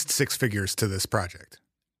at least 6 figures to this project.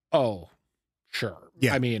 Oh, sure.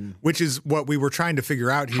 Yeah. I mean, which is what we were trying to figure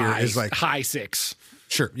out here is like high 6.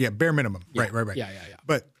 Sure. Yeah. Bare minimum. Yeah. Right. Yeah.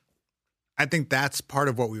 But I think that's part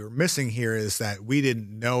of what we were missing here is that we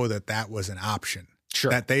didn't know that was an option. Sure.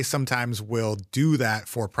 That they sometimes will do that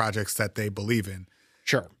for projects that they believe in.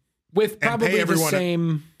 Sure. With probably the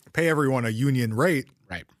same. Pay everyone a union rate.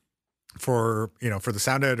 Right. For the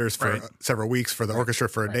sound editors for several weeks, for the orchestra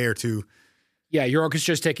for a day or two. Yeah, your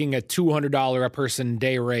orchestra's taking a $200 a person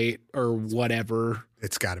day rate or whatever.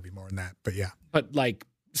 It's got to be more than that, but yeah. But like,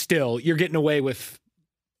 still, you're getting away with,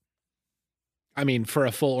 I mean, for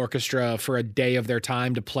a full orchestra for a day of their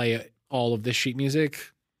time to play all of this sheet music.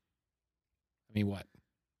 I mean, what?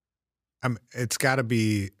 It's got to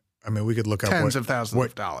be. I mean, we could look up tens of thousands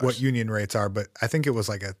of dollars what union rates are, but I think it was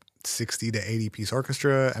like a 60 to 80 piece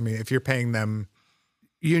orchestra. I mean, if you're paying them.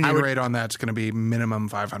 Union rate on that's going to be minimum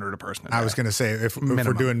 $500 a person. I was going to say if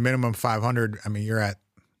we're doing minimum 500, I mean you're at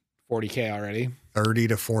 $40K already, 30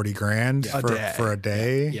 to 40 grand for a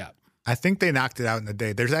day. Yeah, I think they knocked it out in a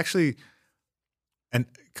day. There's actually, and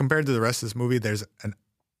compared to the rest of this movie, there's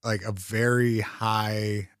a very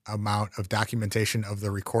high amount of documentation of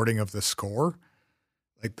the recording of the score.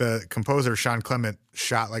 Like the composer Sean Clement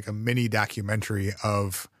shot like a mini documentary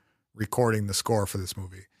of recording the score for this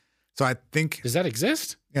movie. So I think... Does that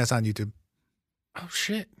exist? Yeah, it's on YouTube. Oh,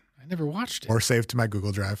 shit. I never watched it. Or saved to my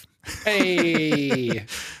Google Drive. Hey!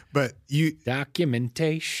 But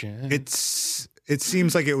documentation. It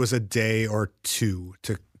seems like it was a day or two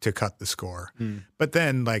to cut the score. But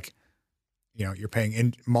then, like, you're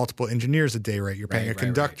paying multiple engineers a day rate. You're paying a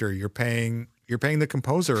conductor. You're paying the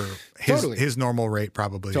composer his normal rate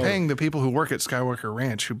probably. Paying the people who work at Skywalker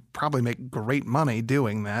Ranch who probably make great money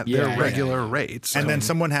doing that. Their regular rates. And then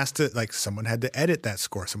someone had to edit that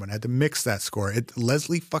score. Someone had to mix that score.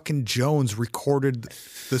 Leslie fucking Jones recorded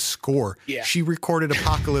the score. Yeah. She recorded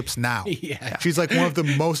Apocalypse Now. Yeah. She's like one of the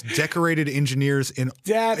most decorated engineers in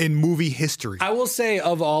movie history. I will say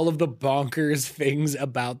of all of the bonkers things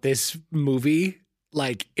about this movie,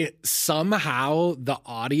 like somehow the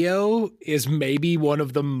audio is maybe one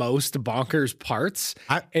of the most bonkers parts.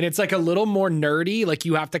 And it's like a little more nerdy. Like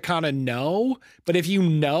you have to kind of know, but if you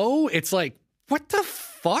know, it's like, what the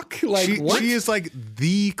fuck? Like she is like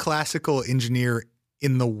the classical engineer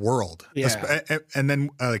in the world. Yeah. And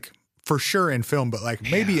then like for sure in film, but like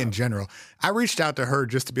maybe in general. I reached out to her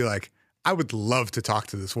just to be like, I would love to talk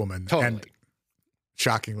to this woman. Totally. And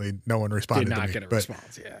shockingly, no one responded Did to not me. get a But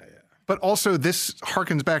response. Yeah. But also, this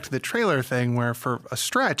harkens back to the trailer thing where, for a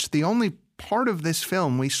stretch, the only part of this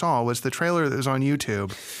film we saw was the trailer that was on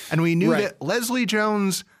YouTube. And we knew Right. that Leslie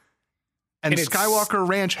Jones and it's- Skywalker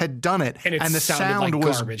Ranch had done it. And it the sounded sound like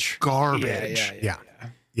was garbage. garbage. Yeah.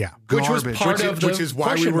 Which was Garbage. part of the Which is why we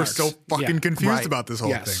question were marks. so fucking Yeah. confused Right. about this whole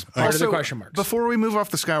Yes. thing. Part of the question marks. Before we move off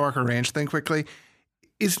the Skywalker Ranch thing quickly,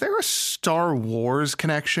 is there a Star Wars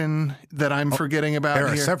connection that I'm forgetting about There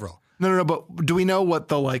are here? several. No, but do we know what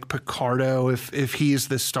the like Picardo, if he's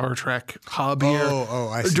the Star Trek hub here?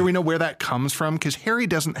 I see. Do we know where that comes from? Because Harry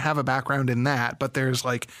doesn't have a background in that, but there's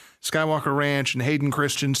like Skywalker Ranch and Hayden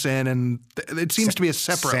Christensen, and it seems to be a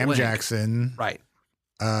separate Sam link. Jackson. Right.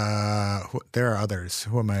 There are others.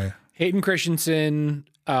 Who am I? Hayden Christensen,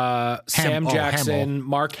 Sam Jackson, Hamill.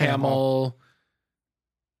 Mark Hamill.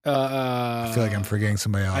 I feel like I'm forgetting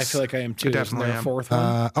somebody else. I feel like I am too. I Isn't definitely there a am. fourth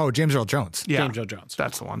one? James Earl Jones. Yeah, James Earl Jones.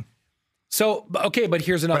 that's the one. So, okay, but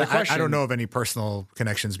here's another But I question. don't know of any personal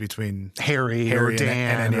connections between Harry or and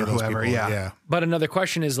Dan any or of those whoever. people. Yeah. But another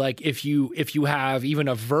question is like, if you have even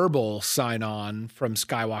a verbal sign on from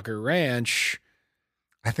Skywalker Ranch,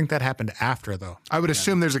 I think that happened after, though. I would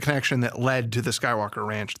assume there's a connection that led to the Skywalker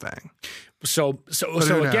Ranch thing. so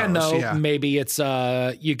who again knows? though, Yeah. maybe it's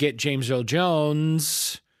you get James Earl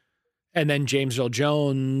Jones, and then James Earl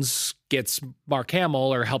Jones gets Mark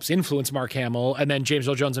Hamill or helps influence Mark Hamill, and then James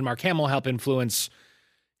Earl Jones and Mark Hamill help influence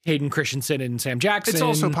Hayden Christensen and Sam Jackson. It's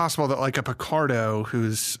also possible that like a Picardo,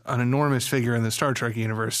 who's an enormous figure in the Star Trek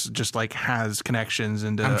universe, just like has connections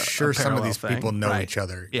into. I'm sure a some of parallel these thing. people know Right. each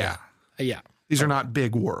other. Yeah. yeah. These are not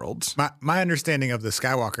big worlds. My understanding of the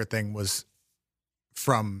Skywalker thing was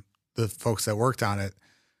from the folks that worked on it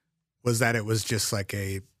was that it was just like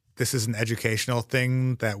this is an educational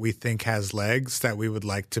thing that we think has legs that we would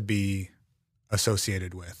like to be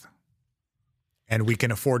associated with. And we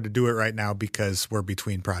can afford to do it right now because we're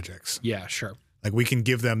between projects. Yeah, sure. Like we can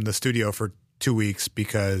give them the studio for 2 weeks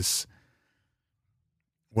because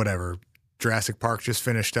whatever, Jurassic Park just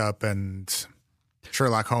finished up and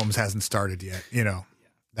Sherlock Holmes hasn't started yet,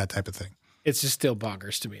 that type of thing. It's just still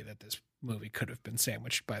bonkers to me that this movie could have been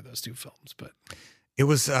sandwiched by those two films, but It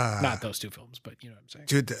was not those two films, but you know what I'm saying.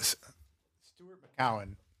 dude, Stuart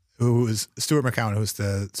McCowan, who's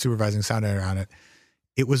the supervising sound editor on it.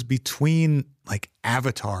 It was between like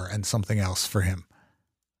Avatar and something else for him.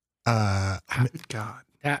 Good God.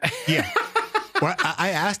 Yeah. Well, I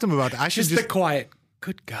asked him about that. I should Just the quiet.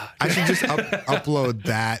 Good God. I should just upload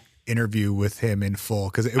that interview with him in full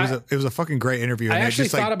because it was a fucking great interview. I And it actually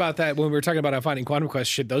just, like, thought about that when we were talking about Finding Quantum Quest.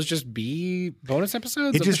 Should those just be bonus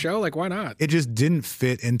episodes of the show? Like, why not? it just didn't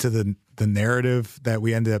fit into the narrative that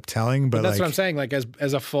we ended up telling. But That's like, what I'm saying. Like,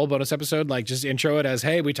 as a full bonus episode, like just intro it as,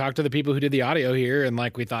 hey, we talked to the people who did the audio here, and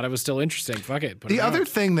like we thought it was still interesting. Fuck it. Put The it other out.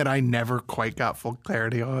 thing that I never quite got full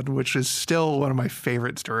clarity on, which is still one of my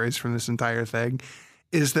favorite stories from this entire thing,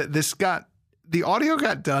 is that the audio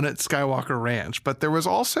got done at Skywalker Ranch, but there was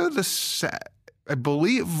also I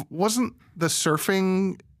believe, wasn't the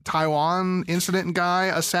surfing Taiwan incident guy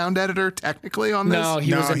a sound editor technically on this? No,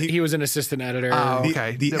 he was an assistant editor. Oh,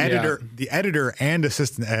 okay. The Yeah. editor and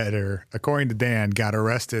assistant editor, according to Dan, got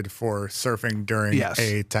arrested for surfing during Yes.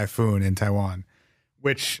 a typhoon in Taiwan,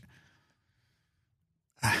 which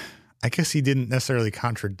I guess he didn't necessarily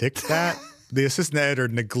contradict that. The assistant editor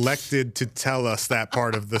neglected to tell us that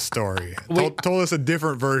part of the story. Told us a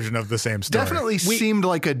different version of the same story. Definitely seemed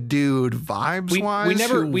like a dude vibes wise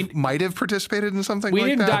who might have participated in something we like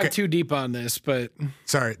didn't that. dive too deep on this, but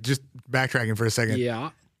Sorry, just backtracking for a second. yeah.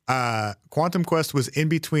 Quantum Quest was in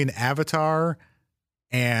between Avatar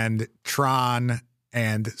and Tron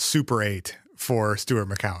and Super 8 for Stuart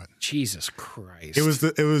McCowan. Jesus Christ. It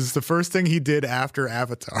was the first thing he did after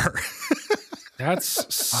Avatar. That's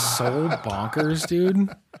so bonkers, dude.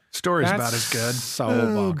 Story's That's about as good. So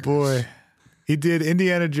Oh bonkers. boy. He did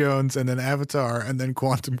Indiana Jones and then Avatar and then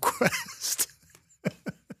Quantum Quest.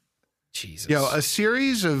 Jesus. Yo, a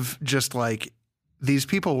series of just like these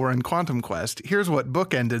people were in Quantum Quest. Here's what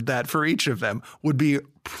bookended that for each of them would be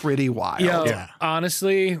pretty wild. Yo, Yeah.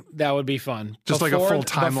 honestly, that would be fun. Just like a full Before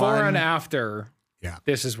timeline. and after, Yeah.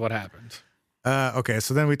 this is what happened. Okay,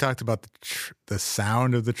 so then we talked about the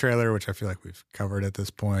sound of the trailer, which I feel like we've covered at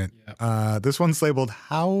this point. Yep. This one's labeled,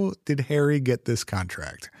 "How did Harry get this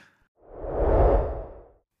contract?"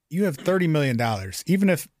 You have $30 million. Even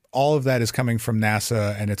if all of that is coming from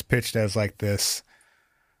NASA and it's pitched as like this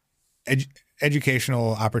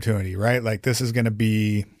educational opportunity, right? Like this is going to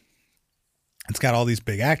be, it's got all these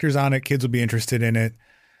big actors on it. Kids will be interested in it.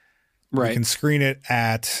 Right. We can screen it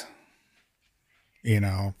at,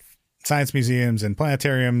 science museums and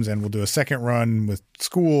planetariums, and we'll do a second run with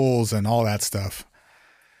schools and all that stuff.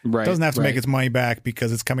 Right. It doesn't have to make its money back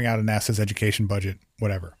because it's coming out of NASA's education budget,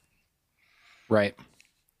 whatever. Right.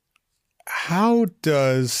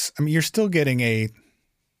 You're still getting a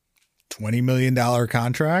 $20 million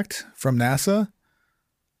contract from NASA.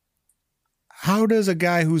 How does a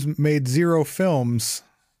guy who's made 0 films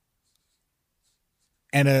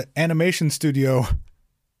and an animation studio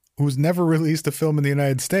who's never released a film in the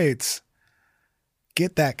United States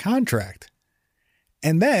get that contract?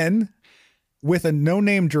 And then with a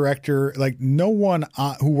no-name director, like no one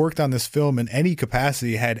who worked on this film in any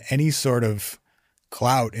capacity had any sort of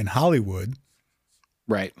clout in Hollywood.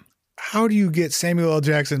 Right. How do you get Samuel L.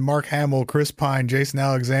 Jackson, Mark Hamill, Chris Pine, Jason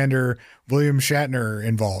Alexander, William Shatner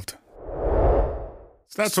involved?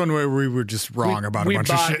 So that's one way we were just wrong about a bunch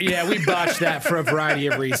of shit. Yeah, we botched that for a variety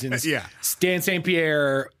of reasons. Yeah. Stan St.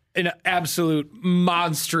 Pierre, an absolute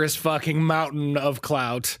monstrous fucking mountain of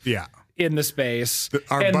clout. Yeah. In the space.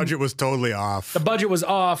 Our budget was totally off. The budget was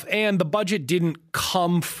off, and the budget didn't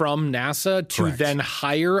come from NASA to Correct. then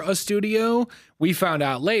hire a studio. We found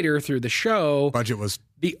out later through the show. Budget was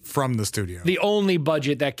from the studio. The only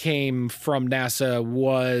budget that came from NASA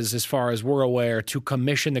was, as far as we're aware, to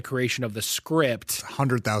commission the creation of the script.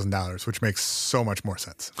 $100,000, which makes so much more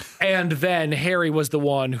sense. And then Harry was the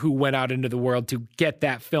one who went out into the world to get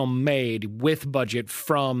that film made with budget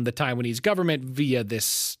from the Taiwanese government via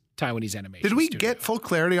this Taiwanese animation Did we studio. get full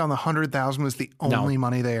clarity on the 100,000 was the only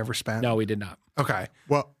money they ever spent? No, we did not. Okay.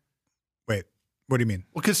 Well, wait, what do you mean?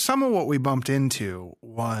 Well, because some of what we bumped into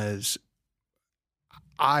was,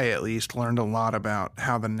 I at least learned a lot about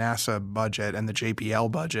how the NASA budget and the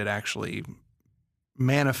JPL budget actually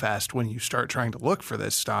manifest when you start trying to look for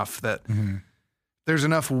this stuff, that there's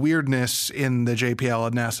enough weirdness in the JPL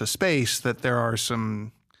and NASA space that there are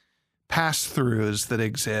some pass-throughs that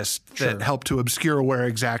exist that help to obscure where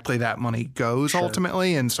exactly that money goes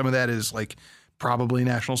ultimately. And some of that is like probably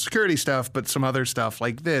national security stuff, but some other stuff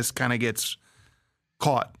like this kind of gets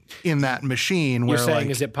caught in that machine. You're where saying,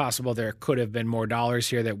 is it possible there could have been more dollars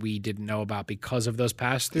here that we didn't know about because of those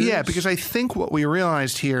pass-throughs? Yeah, because I think what we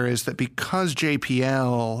realized here is that because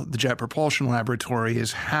JPL, the Jet Propulsion Laboratory,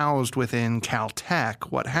 is housed within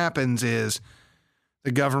Caltech, what happens is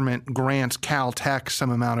the government grants Caltech some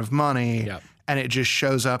amount of money, and it just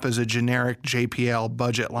shows up as a generic JPL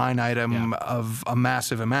budget line item of a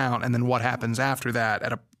massive amount. And then what happens after that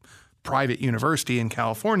at a private university in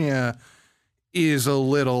California is a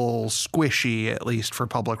little squishy, at least for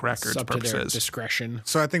public records up to their purposes. discretion.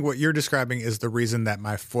 So I think what you're describing is the reason that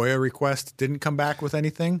my FOIA request didn't come back with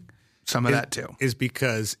anything. Some of that too. Is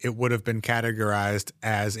because it would have been categorized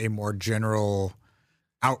as a more general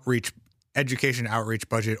education outreach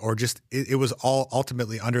budget, or just it was all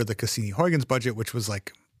ultimately under the Cassini-Huygens budget, which was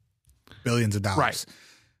like billions of dollars,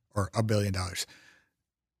 or $1 billion.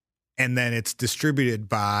 And then it's distributed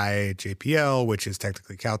by JPL, which is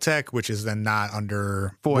technically Caltech, which is then not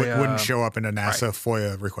under FOIA. Wouldn't show up in a NASA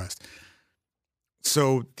FOIA request.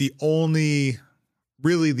 So the only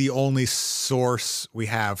source we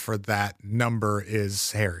have for that number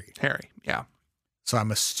is Harry. Yeah. So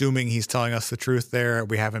I'm assuming he's telling us the truth there.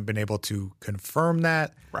 We haven't been able to confirm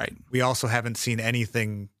that. Right. We also haven't seen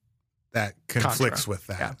anything that conflicts with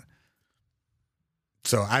that. Yeah.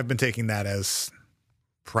 So I've been taking that as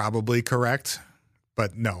probably correct,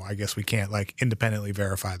 but no, I guess we can't independently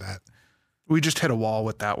verify that. We just hit a wall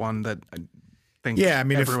with that one that I think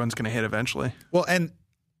everyone's going to hit eventually. Well, and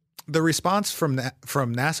the response from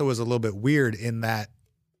NASA was a little bit weird in that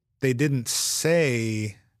they didn't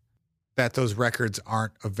say that those records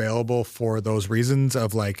aren't available for those reasons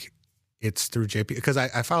of it's through JPL, because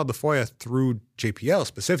I filed the FOIA through JPL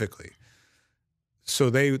specifically. So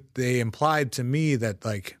they implied to me that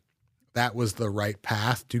that was the right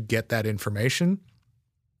path to get that information.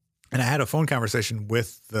 And I had a phone conversation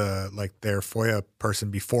with their FOIA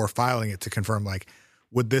person before filing it to confirm,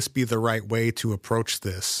 would this be the right way to approach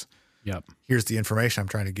this? Yep. Here's the information I'm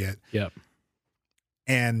trying to get. Yep.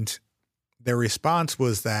 And their response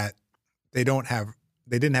was that they didn't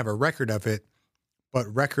have a record of it, but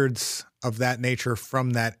records of that nature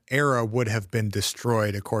from that era would have been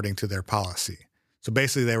destroyed according to their policy. So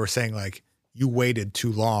basically they were saying you waited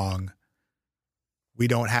too long. We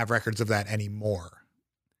don't have records of that anymore.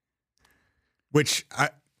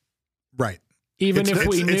 Even if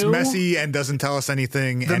we knew, it's messy and doesn't tell us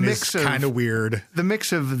anything, and it's kind of weird. The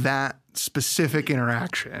mix of that specific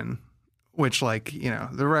interaction, which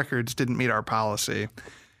the records didn't meet our policy.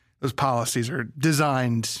 Those policies are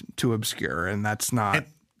designed to obscure, and that's not.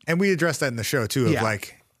 And we addressed that in the show too. Of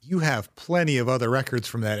you have plenty of other records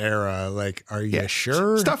from that era. Like, are you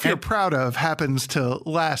sure? Stuff you're proud of happens to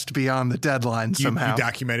last beyond the deadline somehow. You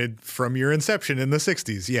documented from your inception in the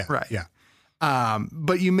 60s. Yeah. Right. Yeah.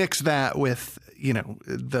 But you mix that with,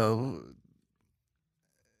 the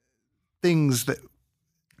things that,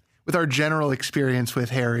 with our general experience with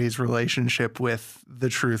Harry's relationship with the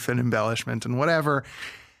truth and embellishment and whatever,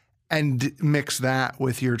 and mix that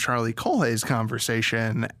with your Charlie Kohlhees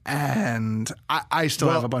conversation. And I still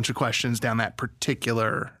have a bunch of questions down that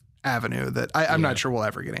particular avenue that I'm not sure we'll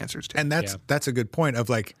ever get answers to. And that's a good point of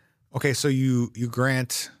like, okay, so you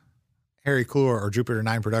grant Harry Kloor or Jupiter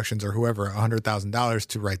 9 Productions or whoever $100,000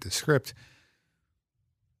 to write the script.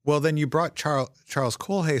 Well, then you brought Charles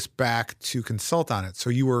Kohlhees back to consult on it. So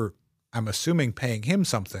you were, I'm assuming, paying him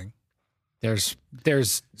something. There's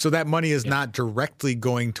So that money is not directly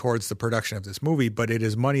going towards the production of this movie, but it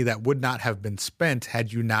is money that would not have been spent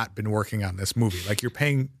had you not been working on this movie. Like, you're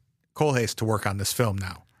paying Kohlhees to work on this film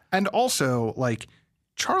now. And also, like,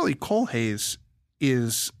 Charlie Kohlhees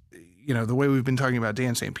is, the way we've been talking about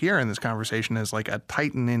Dan St. Pierre in this conversation is like a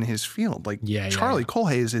titan in his field. Like, Charlie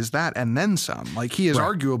Kohlhees is that and then some. Like, he is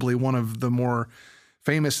arguably one of the more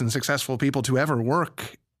famous and successful people to ever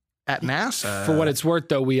work at NASA. For what it's worth,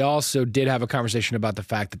 though, we also did have a conversation about the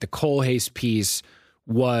fact that the Kohlhees piece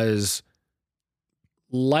was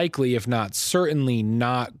likely, if not certainly,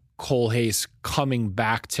 not Kohlhees coming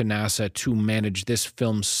back to NASA to manage this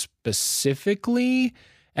film specifically,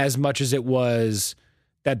 as much as it was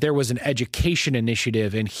that there was an education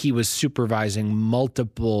initiative and he was supervising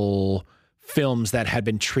multiple films that had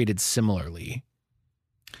been treated similarly.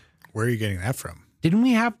 Where are you getting that from? Didn't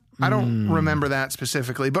we have... I don't remember that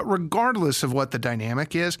specifically, but regardless of what the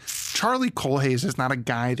dynamic is, Charlie Kohlhees is not a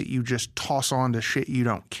guy that you just toss on to shit you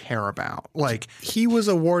don't care about. Like, he was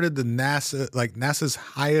awarded the NASA's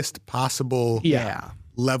highest possible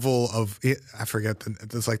level of, I forget,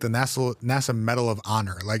 it's like the NASA Medal of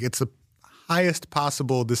Honor. Like, it's the highest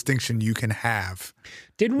possible distinction you can have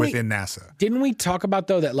within NASA. Didn't we talk about,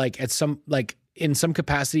 though, that like in some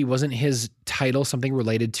capacity, wasn't his title something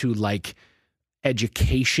related to like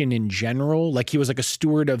education in general? Like, he was like a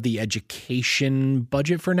steward of the education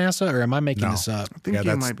budget for NASA, or am I making this up? I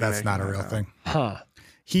think that's not a real thing. Huh.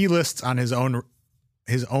 He lists on his own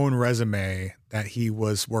resume that he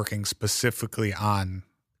was working specifically on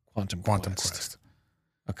Quantum Quest.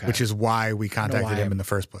 Okay. Which is why we contacted him in the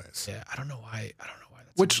first place. Yeah, I don't know why that's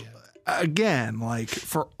which, again, like,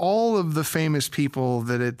 for all of the famous people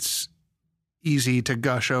that it's easy to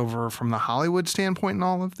gush over from the Hollywood standpoint and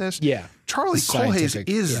all of this. Yeah. Charlie Kohlhees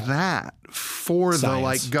is that for the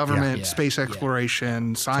like government space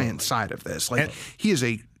exploration science side of this. Like, he is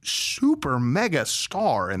a super mega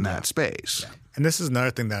star in that space. Yeah. And this is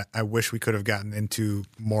another thing that I wish we could have gotten into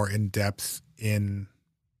more in depth in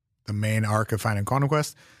the main arc of Finding Quantum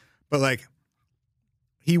Quest. But like,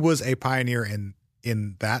 he was a pioneer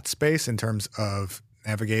in that space in terms of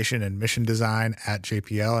navigation and mission design at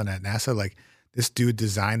JPL and at NASA. Like, this dude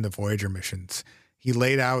designed the Voyager missions. He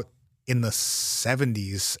laid out in the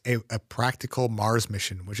 70s a practical Mars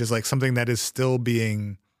mission, which is like something that is still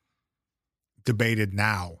being debated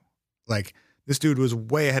now. Like, this dude was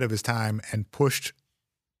way ahead of his time and pushed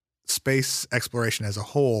space exploration as a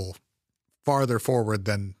whole farther forward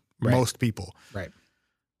than most people. Right.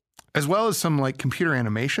 As well as some like computer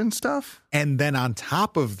animation stuff. And then on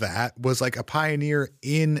top of that was like a pioneer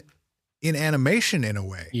in animation in a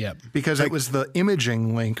way. Yeah. Because it was the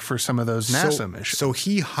imaging link for some of those NASA missions. So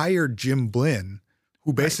he hired Jim Blinn,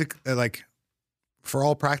 who basically like, for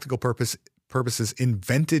all practical purposes,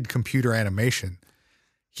 invented computer animation.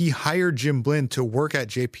 He hired Jim Blinn to work at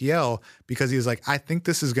JPL because he was like, I think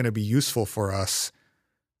this is going to be useful for us.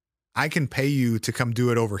 I can pay you to come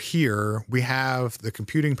do it over here. We have the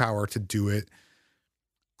computing power to do it.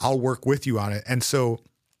 I'll work with you on it. And so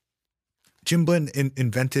Jim Blinn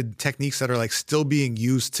invented techniques that are like still being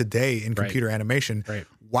used today in computer animation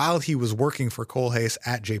while he was working for Kohlhees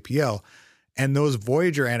at JPL. And those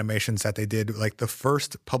Voyager animations that they did, like the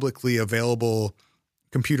first publicly available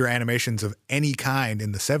computer animations of any kind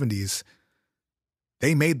in the 70s,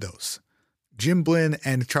 they made those. Jim Blinn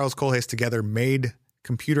and Charles Kohlhees together made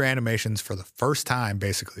computer animations for the first time,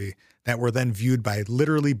 basically, that were then viewed by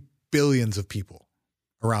literally billions of people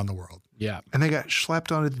around the world. Yeah. And they got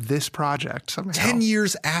schlepped onto this project somehow. 10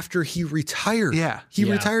 years after he retired. Yeah. He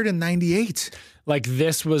retired in 98. Like,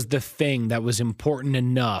 this was the thing that was important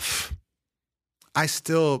enough. I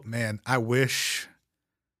wish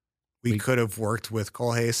we could have worked with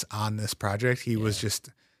Kohlhees on this project. He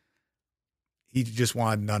just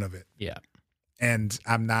wanted none of it. Yeah. And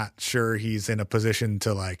I'm not sure he's in a position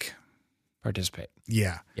to like participate.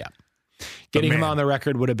 Yeah. Getting him man. on the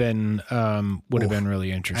record would have been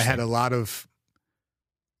really interesting. I had a lot of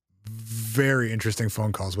very interesting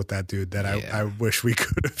phone calls with that dude that I wish we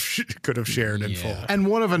could have shared in full. And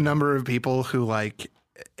one of a number of people who like,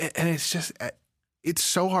 and it's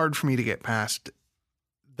so hard for me to get past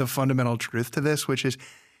the fundamental truth to this, which is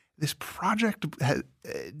this project has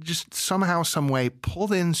just somehow, some way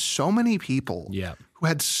pulled in so many people who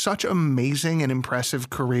had such amazing and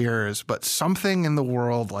impressive careers, but something in the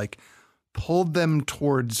world like pulled them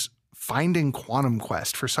towards finding Quantum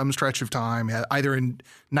Quest for some stretch of time, either in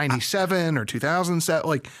 97 or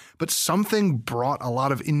 2007, but something brought a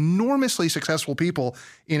lot of enormously successful people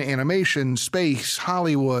in animation, space,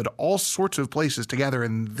 Hollywood, all sorts of places together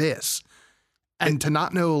in this. And to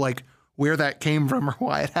not know like where that came from or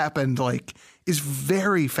why it happened, like, is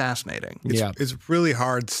very fascinating. It's really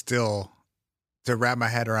hard still to wrap my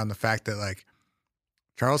head around the fact that like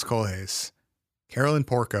Charles Colhase, Carolyn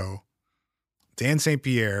Porco, Dan St.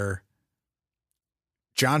 Pierre,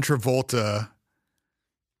 John Travolta,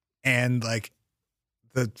 and like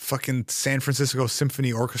the fucking San Francisco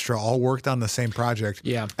Symphony Orchestra all worked on the same project.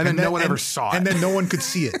 Yeah. And then no one ever saw it. And then no one could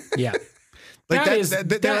see it. Yeah. Like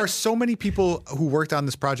there are so many people who worked on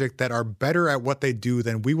this project that are better at what they do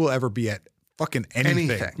than we will ever be at fucking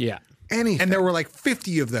anything. Yeah. Anything. And there were like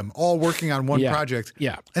 50 of them all working on one project.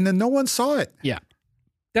 Yeah. And then no one saw it. Yeah.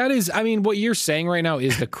 That is, I mean, what you're saying right now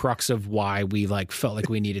is the crux of why we like felt like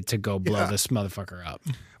we needed to go blow this motherfucker up.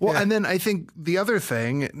 Well, and then I think the other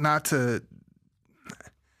thing is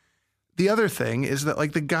that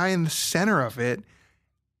like the guy in the center of it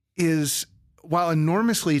is, while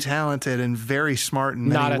enormously talented and very smart in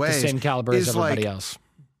many ways, not at the same caliber as everybody else.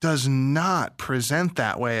 Does not present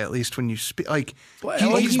that way, at least when you speak. Like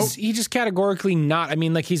he's just categorically not. I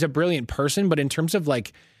mean, like he's a brilliant person, but in terms of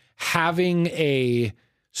like having a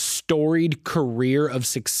storied career of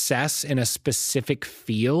success in a specific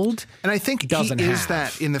field, and I think he is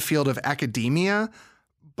that in the field of academia.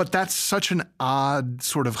 But that's such an odd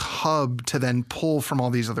sort of hub to then pull from all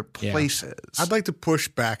these other places. I'd like to push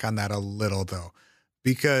back on that a little, though,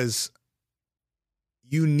 because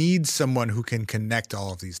you need someone who can connect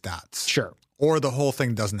all of these dots. Sure. Or the whole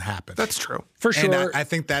thing doesn't happen. That's true. For sure. And I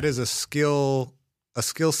think that is a skill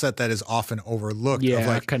set that is often overlooked. Yeah, of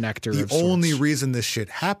like, connector. The only reason this shit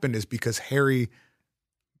happened is because Harry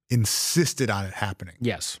insisted on it happening.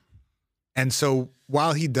 Yes. And so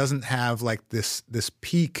while he doesn't have like this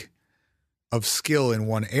peak of skill in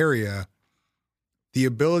one area, the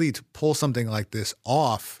ability to pull something like this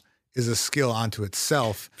off is a skill unto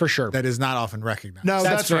itself. For sure. That is not often recognized. No,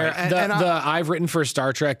 that's fair. Right. I've written for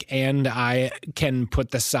Star Trek and I can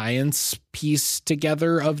put the science piece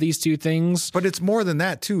together of these two things. But it's more than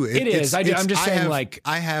that too. I'm just saying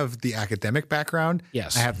I have the academic background.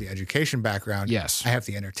 Yes. I have the education background. Yes. I have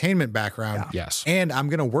the entertainment background. Yeah. Yes. And I'm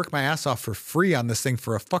going to work my ass off for free on this thing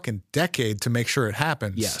for a fucking decade to make sure it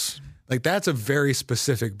happens. Yes. Like that's a very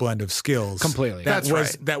specific blend of skills. Completely.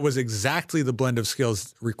 That was exactly the blend of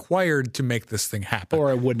skills required to make this thing happen.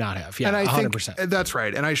 Or it would not have. Yeah, and I 100%. think that's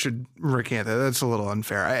right. And I should recant that. That's a little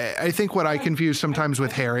unfair. I think what I confuse sometimes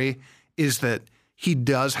with Harry is that he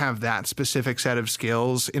does have that specific set of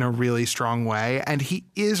skills in a really strong way. And he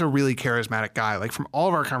is a really charismatic guy. Like from all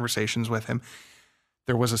of our conversations with him,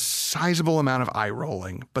 there was a sizable amount of eye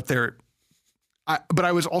rolling, but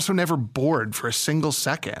I was also never bored for a single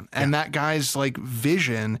second. And that guy's like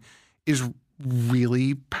vision is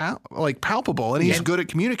really palpable, and he's good at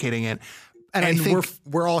communicating it. And I think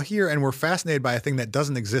we're all here and we're fascinated by a thing that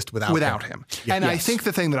doesn't exist without him. Yeah. And I think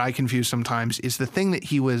the thing that I confuse sometimes is the thing that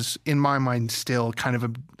he was, in my mind, still kind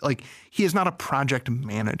of he is not a project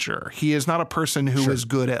manager. He is not a person who is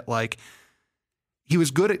good at he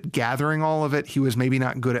was good at gathering all of it. He was maybe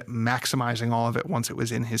not good at maximizing all of it once it was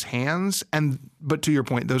in his hands. But to your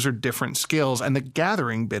point, those are different skills. And the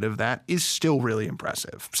gathering bit of that is still really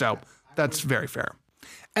impressive. So that's very fair.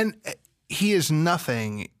 And he is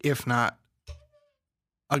nothing if not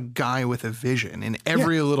a guy with a vision in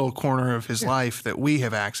every little corner of his life that we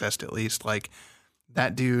have accessed, at least. Like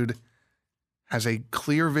that dude has a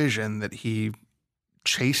clear vision that he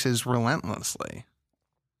chases relentlessly.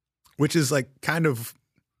 Which is like kind of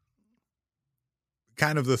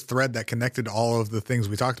the thread that connected all of the things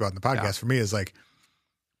we talked about in the podcast for me is like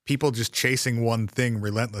people just chasing one thing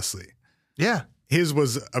relentlessly. Yeah. His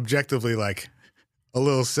was objectively like a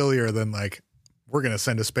little sillier than like, we're going to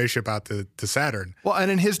send a spaceship out to Saturn. Well, and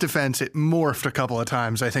in his defense, it morphed a couple of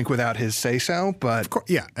times, I think, without his say-so. But of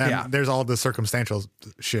course, there's all the circumstantial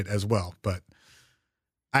shit as well. But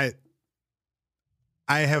I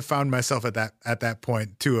have found myself at that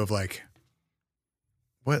point too of like,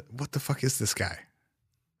 what the fuck is this guy?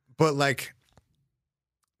 But like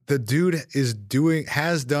the dude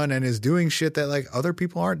has done and is doing shit that like other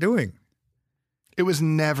people aren't doing. It was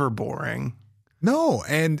never boring. No.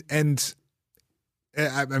 And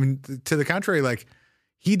I mean, to the contrary, like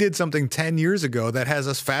he did something 10 years ago that has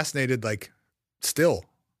us fascinated, like still.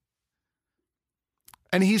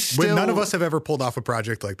 And he's still. When none of us have ever pulled off a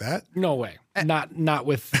project like that. No way. Not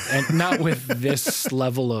with this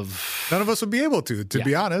level of. None of us would be able to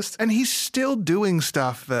be honest. And he's still doing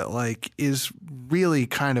stuff that like is really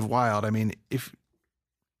kind of wild. I mean, if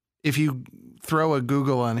you throw a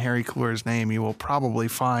Google on Harry Kloor's name, you will probably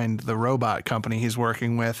find the robot company he's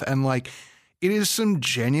working with. And like, it is some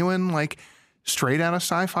genuine, like straight out of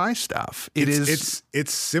sci-fi stuff.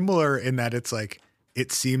 It's similar in that it's like,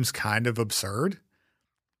 it seems kind of absurd.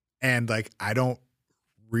 And like, I don't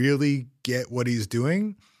really get what he's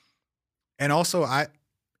doing. And also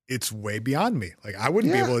it's way beyond me. Like I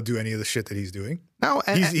wouldn't be able to do any of the shit that he's doing. No,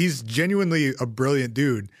 he's genuinely a brilliant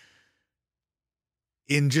dude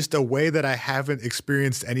in just a way that I haven't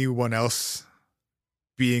experienced anyone else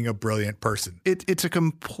being a brilliant person. It's a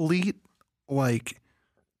complete, like,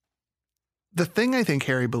 the thing I think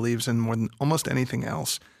Harry believes in more than almost anything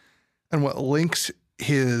else, and what links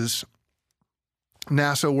his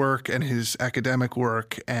NASA work and his academic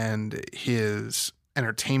work and his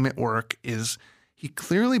entertainment work, is he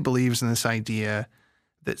clearly believes in this idea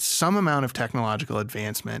that some amount of technological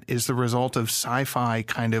advancement is the result of sci-fi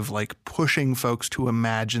kind of like pushing folks to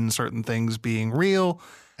imagine certain things being real.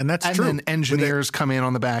 And that's true. And then engineers come in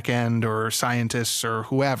on the back end, or scientists or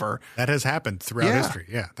whoever. That has happened throughout history.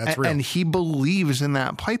 Yeah, that's real. And he believes in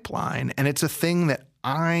that pipeline. And it's a thing that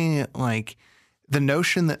I like. The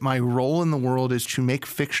notion that my role in the world is to make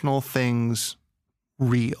fictional things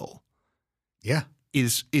real. Yeah.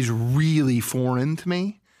 Is really foreign to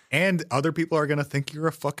me. And other people are going to think you're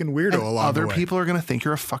a fucking weirdo along the way. Other people are going to think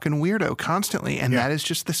you're a fucking weirdo constantly. And that is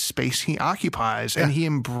just the space he occupies. And he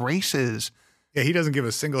embraces. Yeah, he doesn't give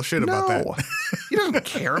a single shit about that. He doesn't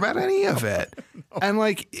care about any of it. No. And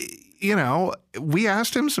like, you know, we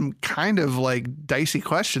asked him some kind of like dicey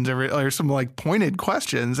questions or some like pointed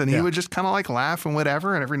questions, and he would just kind of like laugh and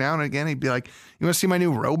whatever. And every now and again, he'd be like, "You want to see my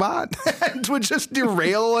new robot?" And would just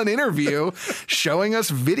derail an interview showing us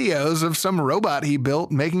videos of some robot he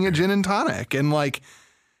built making a gin and tonic. And like,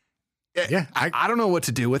 I don't know what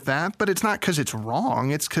to do with that, but it's not because it's wrong.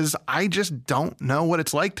 It's because I just don't know what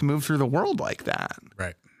it's like to move through the world like that.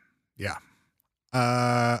 Right. Yeah.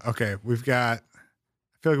 Okay. I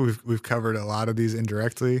feel like we've covered a lot of these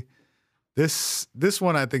indirectly. This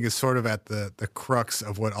one I think is sort of at the crux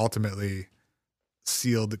of what ultimately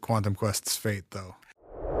sealed Quantum Quest's fate, though.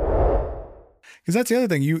 Because that's the other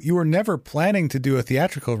thing. You were never planning to do a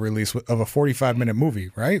theatrical release of a 45-minute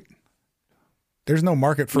movie, right? There's no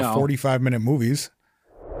market for 45-minute movies.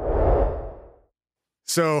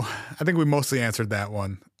 So I think we mostly answered that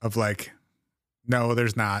one of like, no,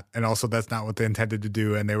 there's not. And also that's not what they intended to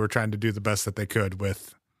do. And they were trying to do the best that they could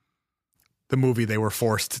with the movie they were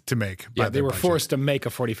forced to make. Yeah, they were forced to make a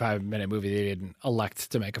 45-minute movie. They didn't elect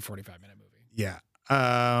to make a 45-minute movie. Yeah.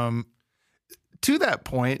 To that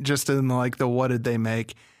point, just in like the what did they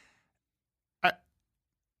make?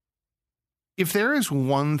 If there is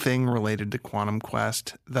one thing related to Quantum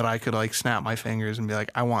Quest that I could like snap my fingers and be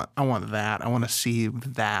like, I want that. I want to see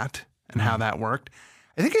that and how that worked.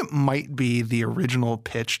 I think it might be the original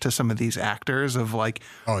pitch to some of these actors of like,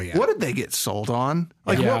 what did they get sold on?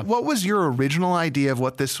 Like, what was your original idea of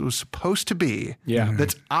what this was supposed to be? Yeah.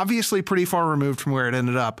 That's obviously pretty far removed from where it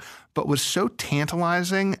ended up, but was so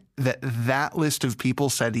tantalizing that list of people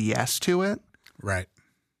said yes to it. Right.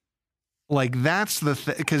 Like that's the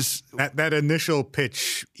thing, because that initial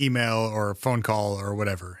pitch email or phone call or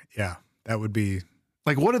whatever. Yeah. That would be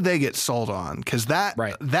like, what did they get sold on? Because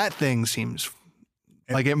that thing seems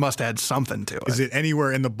like it must add something to it. Is it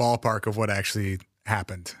anywhere in the ballpark of what actually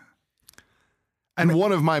happened? And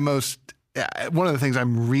one of the things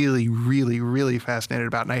I'm really, really, really fascinated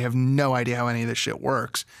about, and I have no idea how any of this shit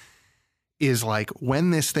works, is like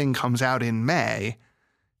when this thing comes out in May,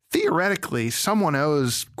 theoretically, someone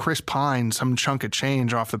owes Chris Pine some chunk of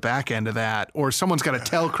change off the back end of that, or someone's got to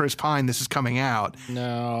tell Chris Pine this is coming out.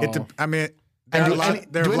 No. There do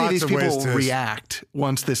are any of these of ways people to react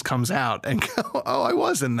once this comes out and go, oh, I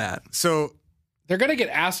was in that? So they're going to get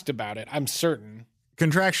asked about it, I'm certain.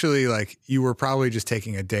 Contractually, like you were probably just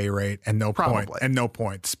taking a day rate and no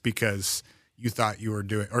points because you thought you were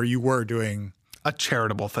doing a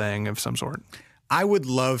charitable thing of some sort. I would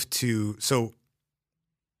love to. So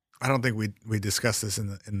I don't think we discussed this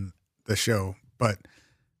in the show, but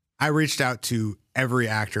I reached out to every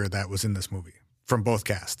actor that was in this movie from both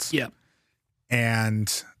casts. Yeah.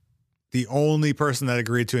 And the only person that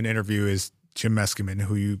agreed to an interview is Jim Meskimen,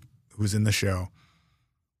 who's in the show.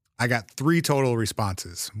 I got 3 total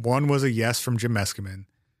responses. One was a yes from Jim Meskimen.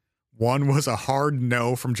 One was a hard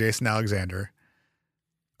no from Jason Alexander.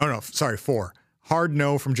 Oh, no, sorry, 4. Hard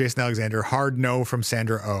no from Jason Alexander, hard no from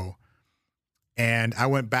Sandra Oh. And I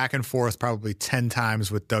went back and forth probably 10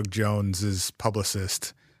 times with Doug Jones's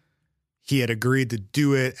publicist. He had agreed to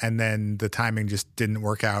do it, and then the timing just didn't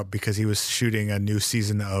work out because he was shooting a new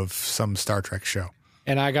season of some Star Trek show.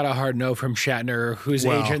 And I got a hard no from Shatner, whose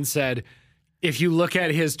agent said, if you look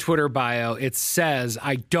at his Twitter bio, it says,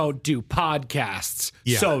 I don't do podcasts.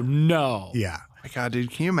 Yeah. So no. Yeah. Oh my God,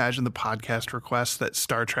 dude, can you imagine the podcast requests that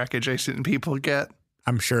Star Trek adjacent people get?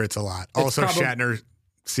 I'm sure it's a lot. Also, Shatner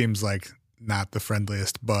seems like not the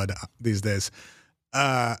friendliest bud these days.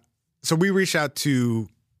 So we reached out to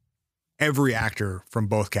every actor from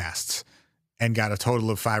both casts and got a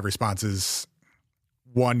total of 5 responses.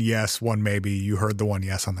 1 yes, 1 maybe. You heard the 1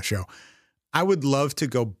 yes on the show. I would love to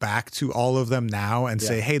go back to all of them now and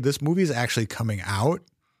say, hey, this movie is actually coming out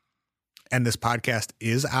and this podcast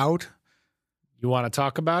is out. You want to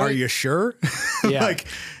talk about it? Are you sure? Yeah. Like,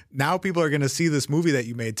 now people are going to see this movie that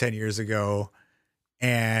you made 10 years ago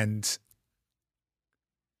and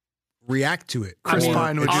react to it. Chris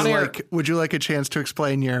Pine, on would you like a chance to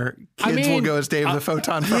explain your kids will go as Dave the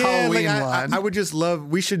Photon for Halloween line? I would just love,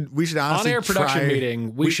 we should honestly on-air production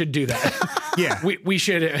meeting, we should do that. Yeah. we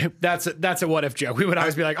should, that's a what if joke. We would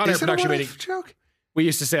always be like, on-air production meeting. Joke? We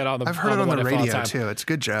used to say it on the I've heard it on the What If all radio time. too. It's a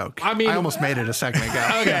good joke. I mean, I almost made it a second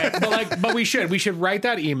ago. Okay, but we should write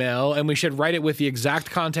that email and we should write it with the exact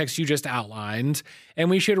context you just outlined, and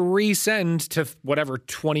we should resend to whatever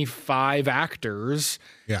 25 actors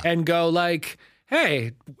and go like,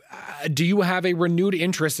 hey, do you have a renewed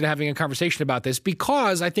interest in having a conversation about this?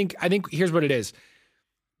 Because I think here's what it is.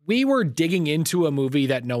 We were digging into a movie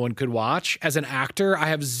that no one could watch. As an actor, I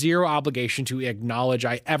have zero obligation to acknowledge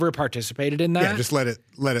I ever participated in that. Yeah, just let it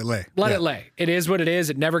lay. Let it lay. It is what it is.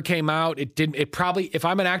 It never came out. It probably, if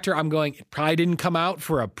I'm an actor, I'm going, it probably didn't come out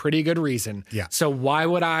for a pretty good reason. Yeah. So why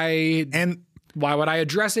would I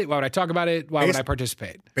address it? Why would I talk about it? Why would I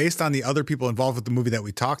participate? Based on the other people involved with the movie that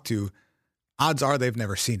we talked to, odds are they've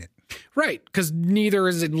never seen it. Right, because neither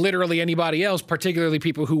is it literally anybody else, particularly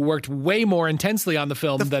people who worked way more intensely on the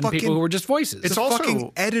film than people who were just voices. It's also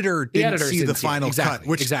fucking editor didn't see the final cut,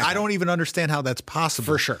 which I don't even understand how that's possible.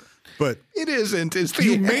 For sure. But it isn't. It's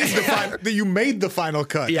you made the final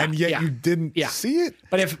cut, and yet you didn't see it.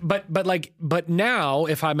 But now,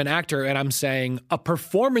 if I'm an actor and I'm saying a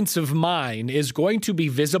performance of mine is going to be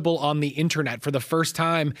visible on the internet for the first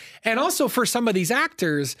time, and also for some of these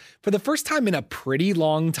actors for the first time in a pretty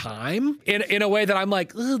long time, in a way that I'm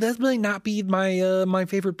like, oh, that might not be my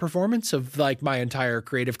favorite performance of like my entire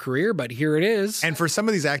creative career, but here it is. And for some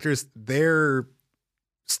of these actors, their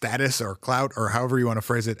status or clout or however you want to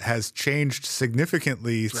phrase it has changed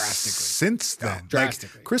significantly since then.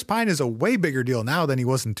 Drastically. Like, Chris Pine is a way bigger deal now than he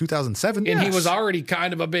was in 2007. And he was already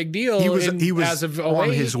kind of a big deal. He was as of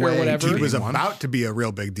on his way or whatever. He was about to be a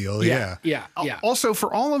real big deal. Yeah. Also,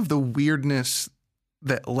 for all of the weirdness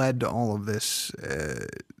that led to all of this,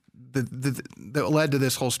 that led to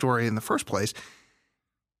this whole story in the first place,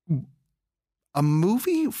 a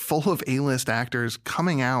movie full of A-list actors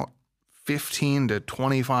coming out 15 to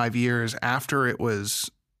 25 years after it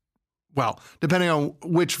was, well, depending on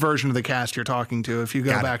which version of the cast you're talking to, if you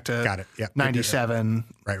go back to 97.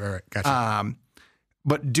 Right. Gotcha.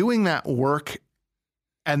 But doing that work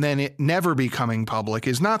and then it never becoming public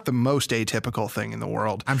is not the most atypical thing in the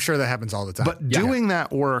world. I'm sure that happens all the time. But doing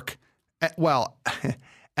that work, well,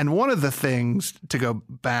 and one of the things, to go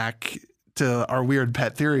back to our weird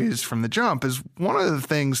pet theories from the jump, is one of the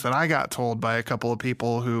things that I got told by a couple of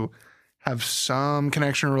people who have some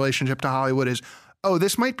connection or relationship to Hollywood is, oh,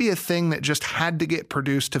 this might be a thing that just had to get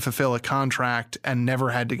produced to fulfill a contract and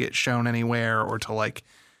never had to get shown anywhere, or to like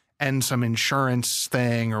end some insurance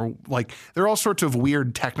thing, or like there are all sorts of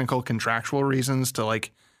weird technical contractual reasons to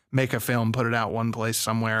like make a film, put it out one place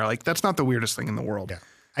somewhere. Like, that's not the weirdest thing in the world. Yeah.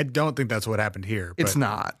 I don't think that's what happened here. It's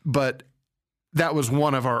not, but that was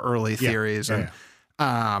one of our early theories.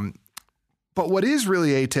 But what is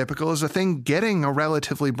really atypical is a thing getting a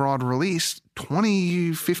relatively broad release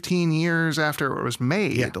 20, 15 years after it was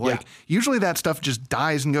made. Usually that stuff just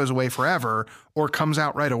dies and goes away forever, or comes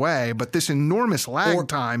out right away. But this enormous lag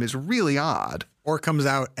time is really odd. Or comes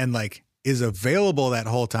out and like is available that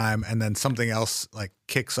whole time, and then something else like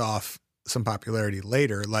kicks off some popularity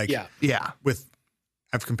later. Like,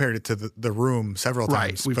 I've compared it to the Room several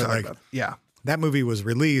times. We've talked about that movie was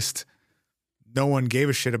released no one gave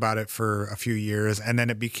a shit about it for a few years, and then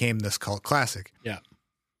it became this cult classic. Yeah.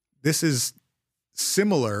 This is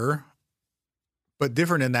similar, but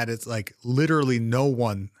different in that it's like literally no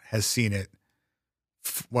one has seen it.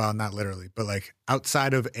 Well, not literally, but like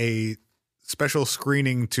outside of a special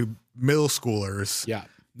screening to middle schoolers. Yeah.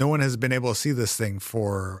 No one has been able to see this thing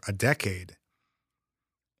for a decade.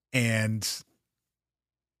 And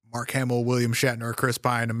Mark Hamill, William Shatner, Chris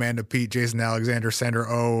Pine, Amanda Peet, Jason Alexander, Sandra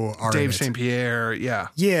Oh are Dave St. Pierre. Yeah.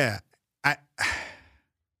 Yeah.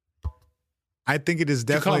 I think it is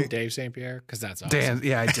Did you call definitely him Dave St. Pierre? Because that's awesome. Dan.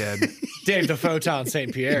 Yeah, I did. Dave the Photon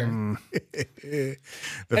St. Pierre. the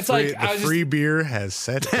free beer has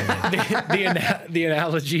set in. the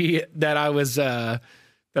analogy that I was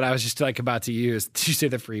just like about to use. Did you say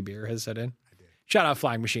the free beer has set in? I did. Shout out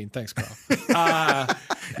Flying Machine. Thanks, Carl.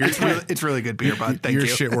 It's really good beer, bud. Thank you. Your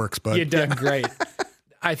shit works, bud. You've done great.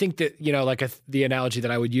 I think that, like the analogy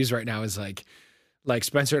that I would use right now is like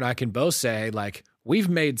Spencer and I can both say, like, we've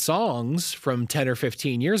made songs from 10 or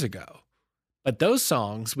 15 years ago, but those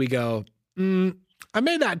songs we go, I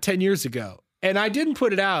made that 10 years ago and I didn't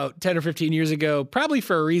put it out 10 or 15 years ago, probably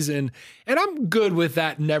for a reason. And I'm good with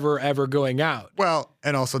that never, ever going out. Well,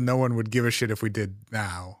 and also no one would give a shit if we did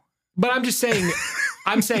now. But I'm just saying,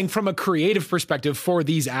 I'm saying from a creative perspective for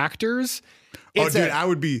these actors. I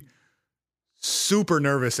would be super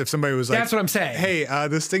nervous if somebody was like, that's what I'm saying. Hey,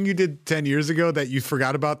 this thing you did 10 years ago that you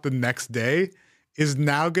forgot about the next day is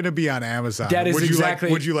now going to be on Amazon. That is would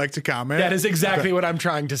you like to comment? That is exactly what I'm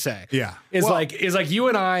trying to say. Yeah. Is like you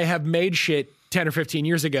and I have made shit 10 or 15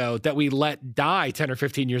 years ago that we let die 10 or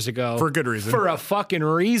 15 years ago. For a good reason. For a fucking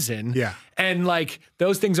reason. Yeah. And like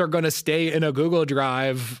those things are going to stay in a Google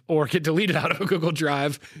Drive or get deleted out of a Google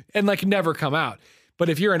Drive and like never come out. But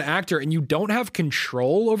if you're an actor and you don't have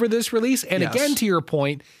control over this release, and again, to your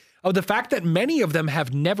point of the fact that many of them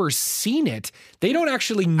have never seen it, they don't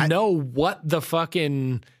actually know what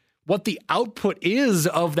the output is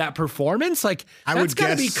of that performance. Like, that's got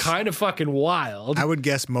to be kind of fucking wild. I would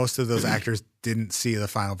guess most of those actors didn't see the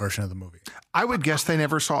final version of the movie. I would guess they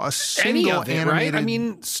never saw a single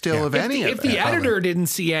animated still of any of it. If the editor didn't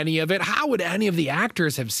see any of it, how would any of the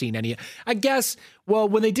actors have seen any? I guess, well,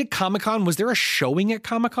 when they did Comic-Con, was there a showing at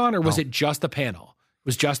Comic-Con or was it just the panel? It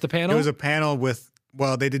was just the panel? It was a panel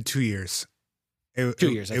they did 2 years. 2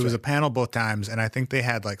 years. It was a panel both times, and I think they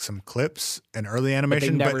had like some clips and early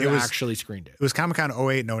animation. But they never actually screened it. It was Comic-Con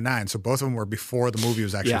 08 and 09, so both of them were before the movie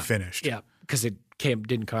was actually finished. Yeah, because it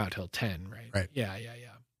didn't come out till 10, right? Right. Yeah.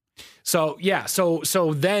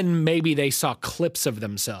 So then maybe they saw clips of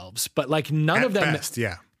themselves, but like none of them. Best,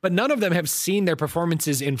 yeah. But none of them have seen their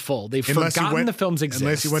performances in full. They've forgotten the films exist.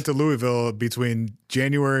 Unless you went to Louisville between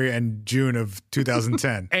January and June of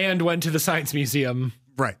 2010. And went to the Science Museum.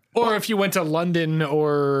 Right. Or if you went to London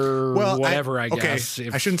or whatever, I guess.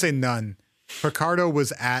 I shouldn't say none. Picardo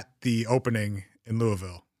was at the opening in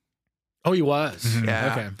Louisville. Oh, he was? Mm-hmm.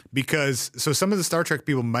 Yeah. Okay. Because, so some of the Star Trek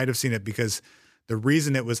people might have seen it because the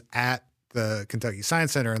reason it was at the Kentucky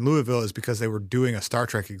Science Center in Louisville is because they were doing a Star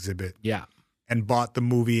Trek exhibit. Yeah. And bought the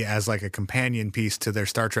movie as like a companion piece to their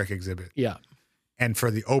Star Trek exhibit. Yeah. And for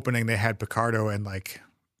the opening, they had Picardo and like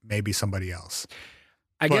maybe somebody else.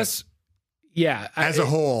 I guess, yeah. As a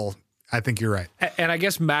whole, I think you're right. And I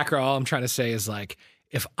guess macro, all I'm trying to say is like,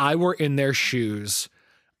 if I were in their shoes,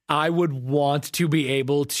 I would want to be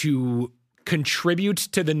able to contribute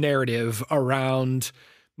to the narrative around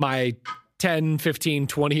my 10, 15,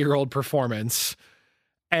 20-year-old performance.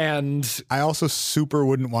 And I also super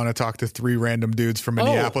wouldn't want to talk to 3 random dudes from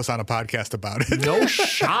Minneapolis on a podcast about it. No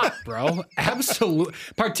shot, bro. Absolutely.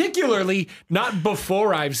 Particularly not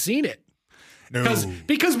before I've seen it. No.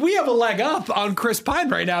 Because we have a leg up on Chris Pine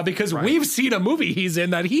right now because we've seen a movie he's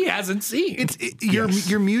in that he hasn't seen.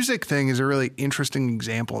 Your music thing is a really interesting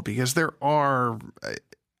example because there are,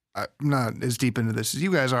 I'm not as deep into this as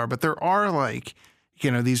you guys are, but there are like,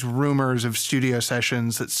 these rumors of studio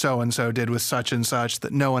sessions that so-and-so did with such and such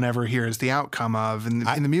that no one ever hears the outcome of in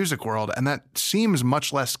the music world. And that seems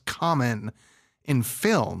much less common in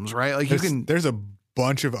films, right? Like there's a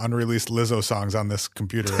bunch of unreleased Lizzo songs on this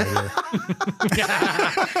computer right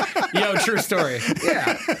here. Yo, true story.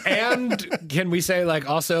 Yeah. And can we say like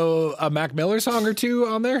also a Mac Miller song or two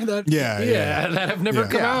on there? That that have never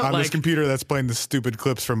come out. On this computer that's playing the stupid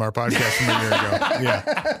clips from our podcast from a year ago.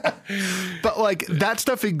 Yeah. But like that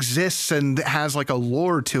stuff exists and has like a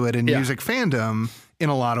lore to it in music fandom in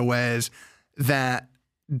a lot of ways that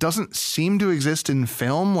doesn't seem to exist in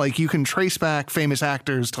film. Like you can trace back famous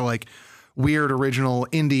actors to like weird original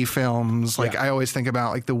indie films. Like I always think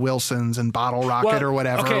about like the Wilsons and Bottle Rocket or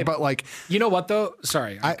whatever. Okay. But like, you know what though?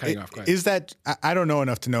 Sorry, I'm cutting you off. Go ahead. Is that, I don't know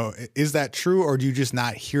enough to know, is that true, or do you just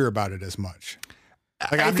not hear about it as much?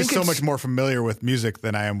 Like, I'm just so much more familiar with music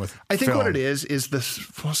than I am with I think film. what it is the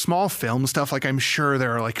small film stuff. Like, I'm sure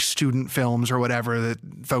there are like student films or whatever that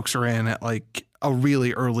folks are in at like a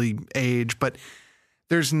really early age, but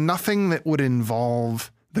there's nothing that would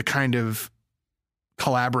involve the kind of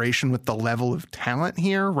collaboration with the level of talent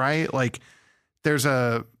here, right? Like, there's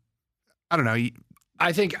I don't know.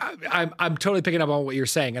 I think I'm totally picking up on what you're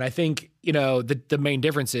saying, and I think the main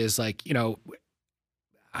difference is like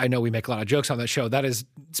I know we make a lot of jokes on that show. That is,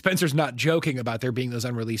 Spencer's not joking about there being those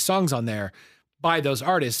unreleased songs on there by those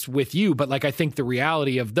artists with you. But like, I think the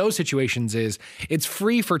reality of those situations is it's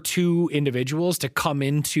free for two individuals to come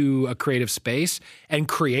into a creative space and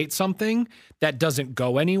create something that doesn't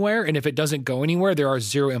go anywhere. And if it doesn't go anywhere, there are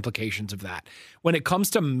zero implications of that. When it comes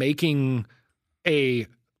to making a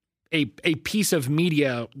piece of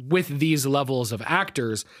media with these levels of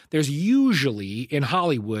actors, there's usually in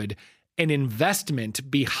Hollywood an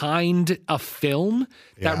investment behind a film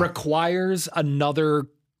that requires another,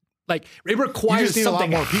 like, it requires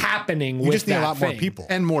something happening with that. You just need a lot more people.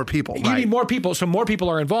 And more people, right? You need more people, so more people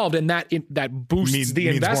are involved, and that boosts the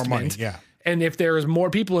investment. More money, yeah. And if there's more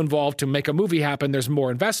people involved to make a movie happen, there's more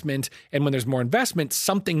investment. And when there's more investment,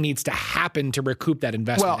 something needs to happen to recoup that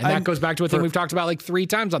investment. Well, and that goes back to a thing we've talked about like 3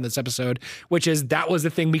 times on this episode, which is that was the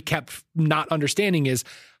thing we kept not understanding is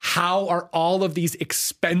how are all of these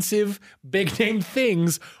expensive big name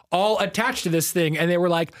things all attached to this thing? And they were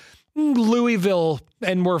like, Louisville,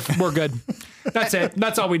 and we're good. That's it.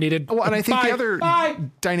 That's all we needed. Well, and I think the other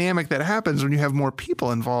dynamic that happens when you have more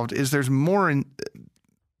people involved is there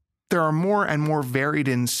are more and more varied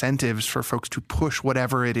incentives for folks to push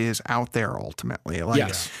whatever it is out there ultimately.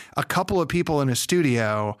 Like a couple of people in a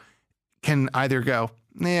studio can either go,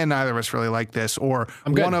 neither of us really like this, or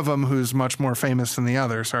one of them who's much more famous than the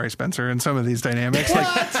other. Sorry, Spencer, in some of these dynamics.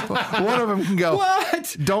 Like, one of them can go,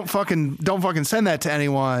 Don't fucking send that to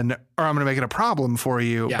anyone, or I'm going to make it a problem for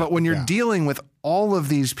you. Yeah. But when you're dealing with all of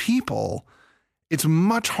these people, it's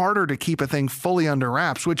much harder to keep a thing fully under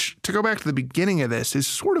wraps, which, to go back to the beginning of this, is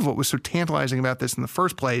sort of what was so tantalizing about this in the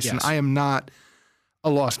first place. Yes. And I am not a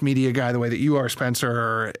lost media guy the way that you are,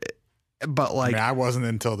 Spencer, but like... I wasn't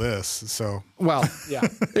until this, so... Well,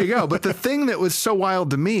 there you go. But the thing that was so wild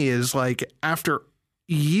to me is, like, after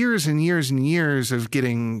years and years and years of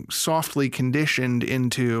getting softly conditioned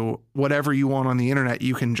into whatever you want on the internet,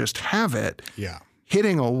 you can just have it. Yeah.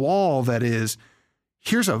 Hitting a wall that is,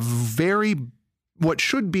 here's what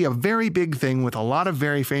should be a very big thing with a lot of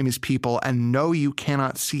very famous people, and no, you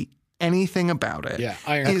cannot see anything about it. Yeah,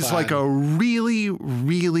 is like a really,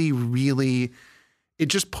 really, really, it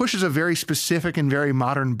just pushes a very specific and very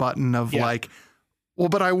modern button of like, well,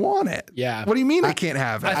 but I want it. Yeah. What do you mean I can't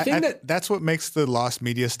have it? I think that's what makes the lost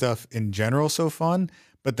media stuff in general so fun.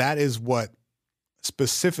 But that is what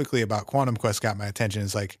specifically about Quantum Quest got my attention.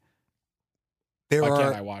 Is like, why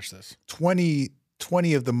can't I watch this? 20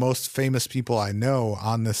 of the most famous people I know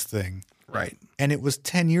on this thing. Right. And it was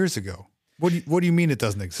 10 years ago. What do you mean it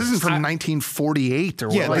doesn't exist? This isn't from 1948 or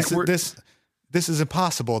what? Yeah, like, this is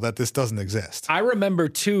impossible that this doesn't exist. I remember,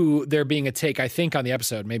 too, there being a take, I think, on the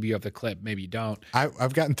episode. Maybe you have the clip. Maybe you don't.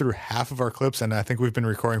 I've gotten through half of our clips, and I think we've been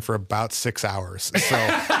recording for about 6 hours. So...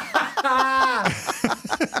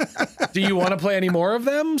 Do you want to play any more of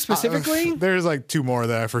them specifically? There's like 2 more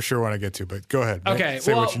that I for sure want to get to, but go ahead. Okay.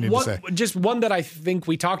 Say what you need to say. Just one that I think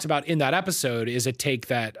we talked about in that episode is a take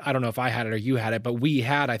that I don't know if I had it or you had it, but we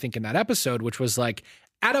had, I think, in that episode, which was like,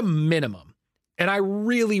 at a minimum, and I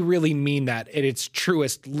really, really mean that in its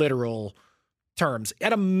truest literal terms,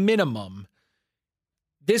 at a minimum,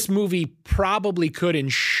 this movie probably could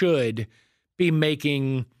and should be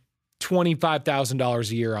making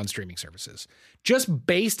 $25,000 a year on streaming services. Just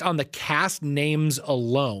based on the cast names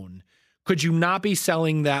alone, could you not be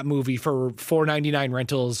selling that movie for $4.99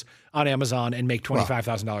 rentals on Amazon and make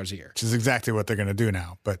 $25,000 a year? Which is exactly what they're going to do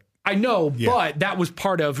now. But I know, but that was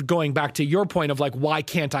part of going back to your point of like, why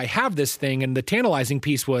can't I have this thing? And the tantalizing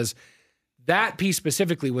piece was that piece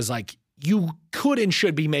specifically was like, you could and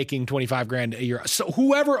should be making $25,000 a year. So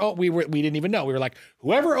whoever, we didn't even know. We were like,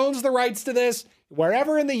 whoever owns the rights to this,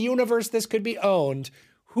 wherever in the universe this could be owned,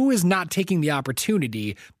 who is not taking the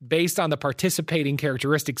opportunity based on the participating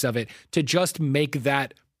characteristics of it to just make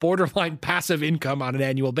that borderline passive income on an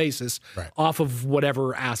annual basis off of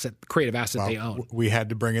whatever creative asset they own? We had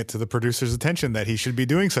to bring it to the producer's attention that he should be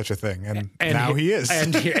doing such a thing. And now he is.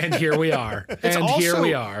 And here we are.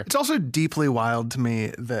 We are. It's also deeply wild to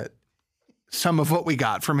me that some of what we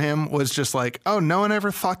got from him was just like, oh, no one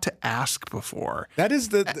ever thought to ask before. That is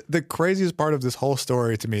the craziest part of this whole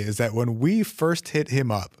story to me is that when we first hit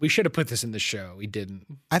him up, We should have put this in the show. We didn't.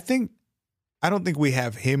 I don't think we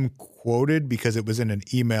have him quoted because it was in an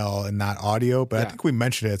email and not audio, but I think we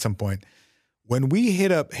mentioned it at some point. When we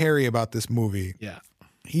hit up Harry about this movie,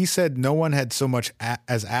 he said no one had so much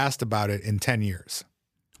as asked about it in 10 years.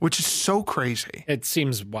 Which is so crazy. It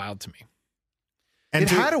seems wild to me. And it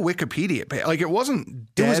had a Wikipedia page. Like, it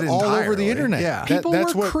wasn't dead. It was all entirely. over the internet. Yeah. People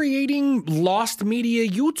were creating lost media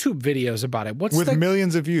YouTube videos about it. With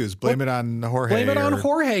millions of views. Blame it on Jorge. Blame it on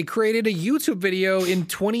Jorge. Created a YouTube video in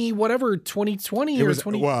 2020 or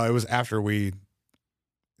 20. Well, it was after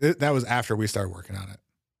that was after we started working on it.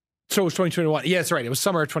 So it was 2021. Yeah, that's right. It was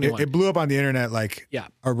summer of 21. It blew up on the internet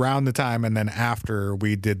around the time and then after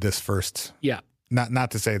we did this first. Yeah.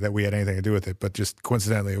 Not to say that we had anything to do with it, but just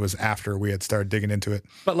coincidentally, it was after we had started digging into it.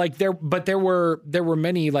 But there were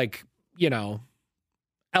many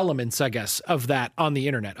elements, I guess, of that on the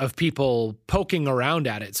internet of people poking around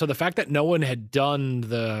at it. So the fact that no one had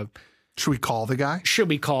done should we call the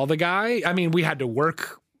guy? I mean, we had to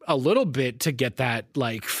work a little bit to get that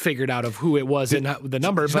figured out of who it was and the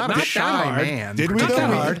number, but not shy that hard. Man. Did we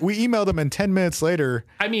though? We emailed him and 10 minutes later.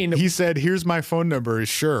 I mean, he said, "Here's my phone number."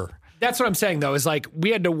 Sure. That's what I'm saying, though, is we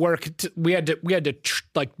had to work, we had to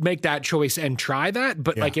make that choice and try that,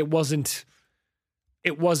 but it wasn't a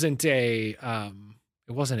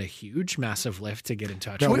huge, massive lift to get in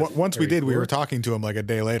touch. No, once we did, we were talking to him a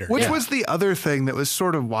day later. Which was the other thing that was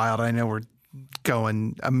sort of wild. I know we're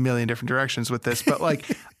going a million different directions with this, but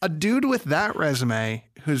a dude with that resume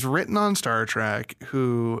who's written on Star Trek,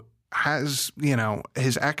 who has,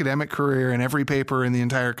 his academic career in every paper in the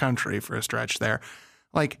entire country for a stretch there,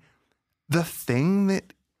 the thing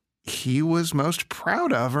that he was most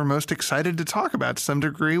proud of or most excited to talk about to some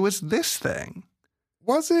degree was this thing.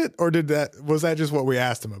 Was it? Or was that just what we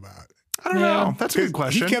asked him about? I don't know. That's a good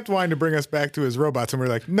question. He kept wanting to bring us back to his robots, and we're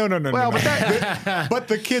like, no. But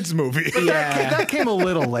the kids movie. But that came a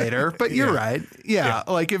little later, but you're right. Yeah.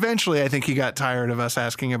 Eventually I think he got tired of us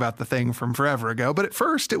asking about the thing from forever ago. But at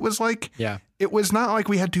first it was it was not like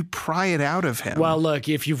we had to pry it out of him. Well, look,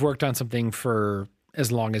 if you've worked on something for as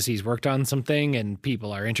long as he's worked on something and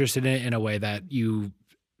people are interested in it in a way that you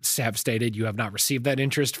have stated you have not received that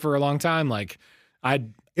interest for a long time, if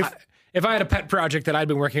I had a pet project that I'd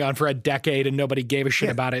been working on for a decade and nobody gave a shit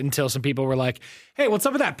about it until some people were like, "Hey, what's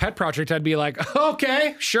up with that pet project?" I'd be like,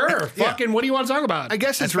 "Okay, sure. Fucking what do you want to talk about?" I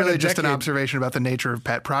guess it's really just an observation about the nature of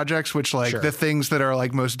pet projects, which the things that are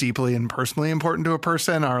most deeply and personally important to a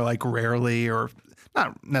person are rarely, or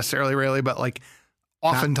not necessarily rarely, but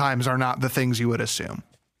oftentimes are not the things you would assume.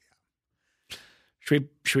 Should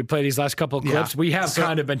we play these last couple of clips? We have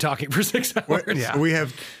kind of been talking for 6 hours. We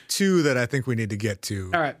have two that I think we need to get to.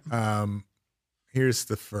 All right. Here's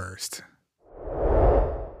the first.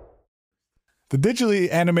 The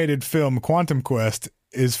digitally animated film Quantum Quest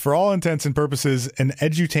is, for all intents and purposes, an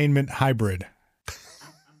edutainment hybrid.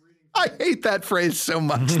 I hate that phrase so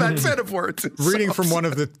much. That set of words. Reading from one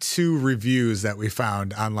of the two reviews that we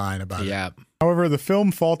found online about it. However, the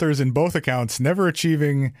film falters in both accounts, never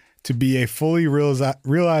achieving to be a fully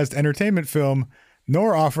realized entertainment film,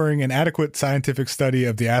 nor offering an adequate scientific study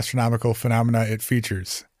of the astronomical phenomena it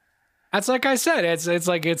features. That's like I said,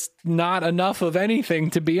 it's not enough of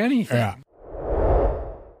anything to be anything. Yeah.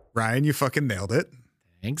 Ryan, you fucking nailed it.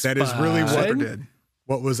 Thanks. That is really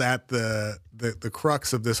what was at the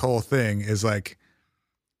crux of this whole thing is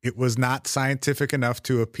it was not scientific enough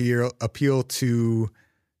to appeal to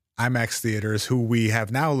IMAX theaters, who we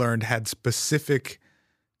have now learned had specific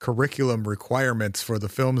curriculum requirements for the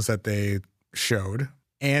films that they showed.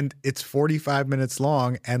 And it's 45 minutes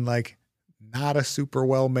long and not a super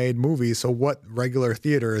well made movie. So what regular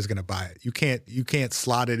theater is going to buy it? You can't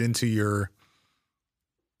slot it into your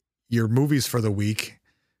movies for the week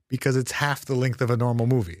because it's half the length of a normal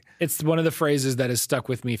movie. It's one of the phrases that has stuck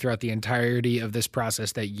with me throughout the entirety of this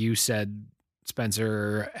process that you said,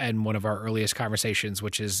 Spencer, and one of our earliest conversations,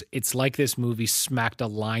 which is, it's like this movie smacked a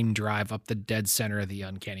line drive up the dead center of the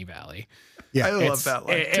uncanny valley. Yeah, I love that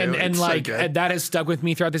line too. And and that has stuck with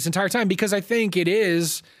me throughout this entire time because I think it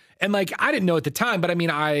is, and I didn't know at the time, but I mean,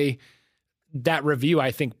 that review,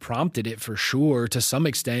 I think, prompted it for sure to some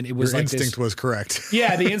extent. It was your instinct was correct.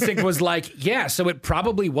 Yeah, the instinct was so it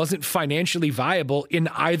probably wasn't financially viable in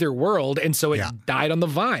either world, and so it died on the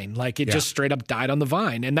vine. It just straight up died on the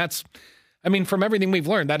vine, and that's. I mean, from everything we've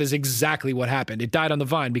learned, that is exactly what happened. It died on the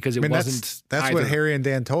vine because it wasn't. That's what Harry and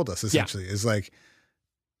Dan told us, essentially, is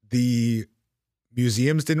the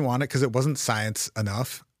museums didn't want it because it wasn't science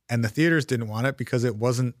enough, and the theaters didn't want it because it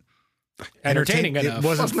wasn't entertaining enough. It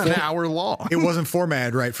wasn't an hour long. It wasn't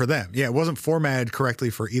formatted right for them. Yeah, it wasn't formatted correctly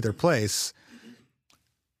for either place.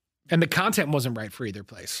 And the content wasn't right for either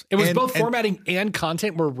place. It was And- both and- formatting and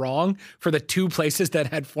content were wrong for the two places that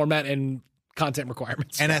had format and content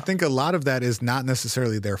requirements. And I think a lot of that is not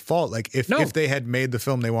necessarily their fault. Like if they had made the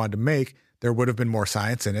film they wanted to make, there would have been more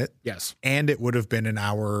science in it. Yes. And it would have been an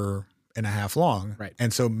hour and a half long. Right.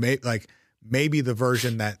 And so maybe the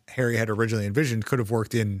version that Harry had originally envisioned could have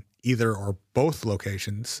worked in either or both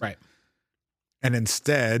locations. Right. And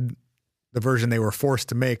instead, the version they were forced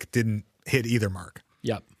to make didn't hit either mark.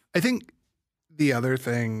 Yep. I think the other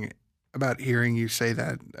thing about hearing you say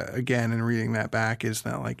that again and reading that back is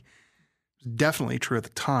that like definitely true at the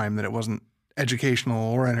time that it wasn't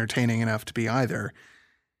educational or entertaining enough to be either.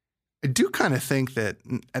 I do kind of think that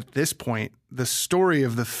at this point, the story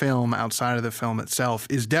of the film outside of the film itself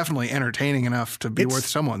is definitely entertaining enough to be worth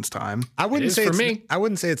someone's time. I wouldn't is say for it's, me. I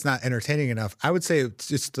wouldn't say it's not entertaining enough. I would say it's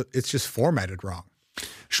just formatted wrong.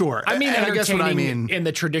 Sure. I mean, and I entertaining guess what I mean in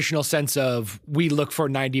the traditional sense of we look for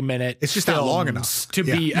 90-minute It's just not long enough. to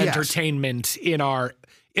Yeah. be Yes. entertainment in our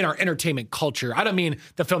entertainment culture. I don't mean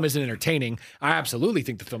the film isn't entertaining. I absolutely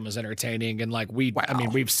think the film is entertaining. And like I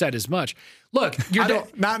mean, we've said as much. Look,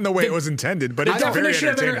 Not in the way it was intended, but the it's very definition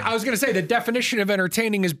of entertaining. I was going to say the definition of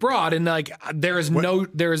entertaining is broad, and like there is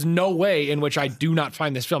no way in which I do not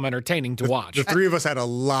find this film entertaining to watch. The three of us had a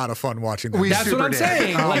lot of fun watching that. That's what super I'm did.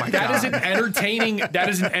 saying. Oh Like my that is God. an entertaining. That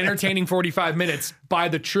is an entertaining 45 minutes by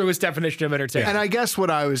the truest definition of entertaining. And I guess what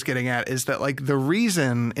I was getting at is that like the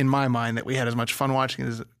reason in my mind that we had as much fun watching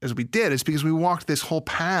it as we did is because we walked this whole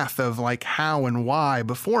path of like how and why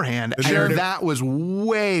beforehand. And narrative- that was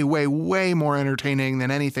way, way, way more entertaining than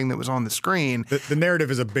anything that was on the screen. The narrative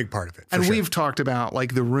is a big part of it. for And sure. we've talked about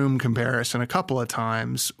like the Room comparison a couple of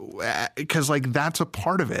times because like that's a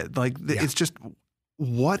part of it. Like it's just,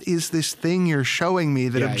 what is this thing you're showing me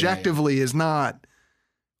that Yeah, yeah, objectively is not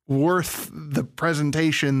worth the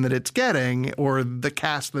presentation that it's getting or the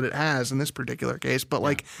cast that it has in this particular case? But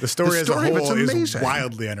like the story as a of it's whole is amazing.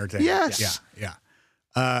 wildly entertaining. Yes. Yeah.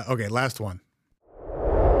 Okay, last one.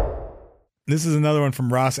 This is another one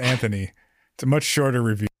from Ross Anthony. It's a much shorter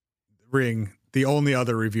review. The only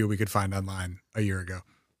other review we could find online a year ago.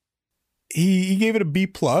 He gave it a B+.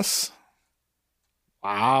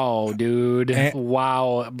 Wow, dude.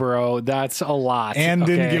 Wow, bro. That's a lot. And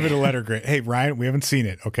didn't Okay. give it a letter grade. Hey, Ryan, we haven't seen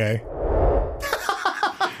it, okay?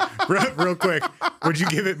 Real quick, would you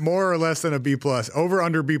give it more or less than a B+? Over,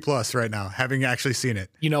 under B+ right now, having actually seen it.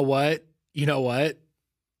 You know what?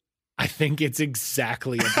 I think it's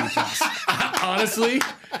exactly a B+. honestly,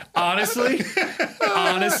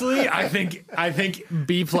 I think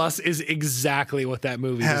B+ is exactly what that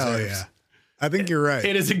movie Hell deserves. yeah. I think you're right.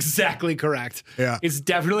 It is exactly correct. Yeah. It's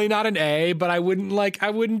definitely not an A, but I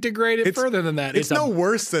wouldn't degrade it further than that. It's no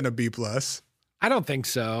worse than a B+. I don't think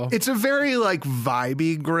so. It's a very like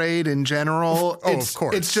vibey grade in general. Of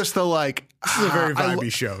course. It's just the like. This is a very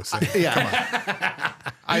vibey show. So. Yeah.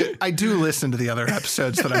 I do listen to the other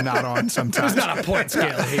episodes that I'm not on sometimes. There's not a point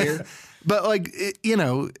scale here. But like,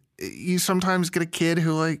 you sometimes get a kid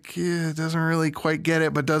who like doesn't really quite get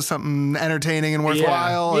it, but does something entertaining and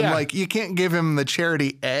worthwhile. Yeah. And like, you can't give him the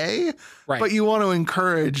charity A, Right. but you want to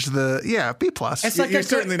encourage the B+. It's like You're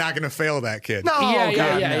certainly not going to fail that kid. no, yeah.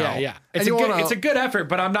 God, It's no. it's a good effort,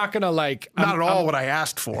 but I'm not gonna like. Not at all what I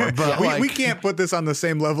asked for, but We can't put this on the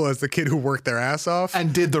same level as the kid who worked their ass off,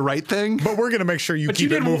 and did the right thing. but we're going to make sure you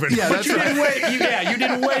keep it moving. Yeah, But that's you right. did way, you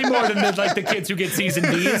did way more than the kids who get C's and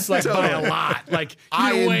D's, like by a lot. Like you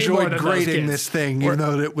I did way more enjoyed than those grading kids. this thing, even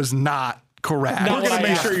though it was not correct. Not We're what going I to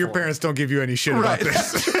make asked sure your for. parents don't give you any shit about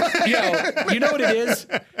this. You know what it is?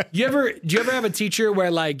 Do you ever have a teacher where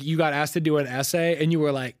like you got asked to do an essay and you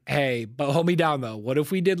were like, hey, but hold me down though. What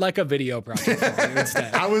if we did like a video project for you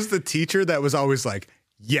instead? I was the teacher that was always like,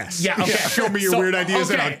 yes. Yeah, okay. Show me your So, weird ideas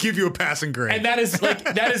and okay. I'll give you a passing grade. And that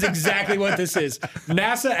is exactly what this is.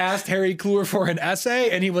 NASA asked Harry Kluwer for an essay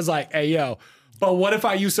and he was like, hey, yo, but what if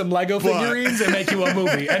I use some Lego figurines and make you a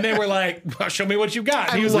movie? And they were like, well, show me what you got.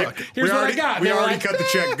 And he was like, here's what I got. We They were already like, cut the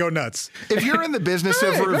check. Go nuts. If you're in the business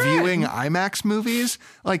of reviewing IMAX movies,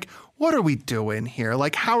 like, what are we doing here?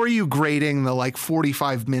 Like, how are you grading the like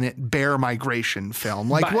 45-minute bear migration film?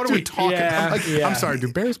 Like, But- what are we talking yeah, about? Like, yeah. I'm sorry,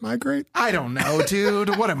 do bears migrate? I don't know,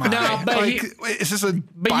 dude. What am I? No, but like, is this a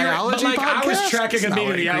biology like, podcast? I was tracking It's not what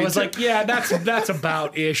immediately. I agreed was to. like, yeah, that's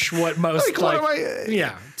about ish what most Like, what am I?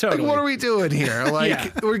 yeah, totally. Like, what are we doing here? Like, Yeah.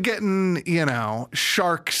 we're getting,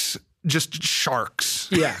 sharks, just sharks.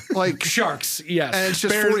 Yeah, Like, sharks. Yes, and it's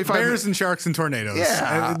just Bears, 45 bears and sharks and tornadoes.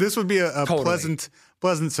 Yeah. This would be a Totally.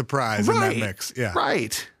 pleasant surprise in that mix. Yeah.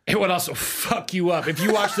 Right. It would also fuck you up. If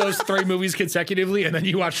you watch those 3 movies consecutively and then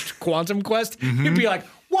you watched Quantum Quest, you'd be like,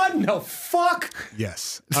 what in the fuck?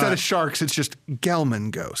 Yes. Instead of sharks, it's just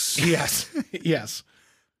Gelman ghosts. Yes. Yes.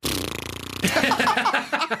 All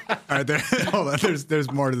right, hold on.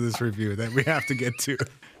 There's more to this review that we have to get to.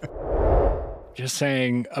 Just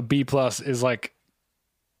saying a B+ is like,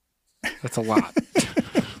 that's a lot.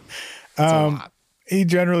 That's a lot. He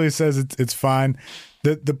generally says it's fine.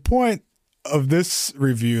 The point of this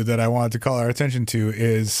review that I wanted to call our attention to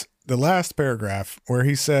is the last paragraph where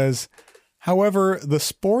he says, however, the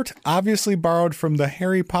sport obviously borrowed from the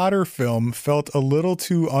Harry Potter film felt a little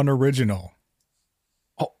too unoriginal.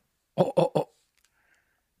 Oh.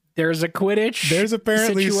 There's a Quidditch There's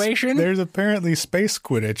apparently situation? There's apparently space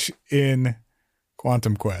Quidditch in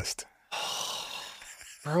Quantum Quest.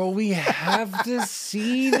 Bro, we have to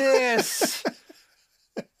see this.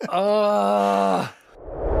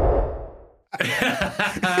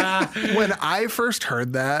 When I first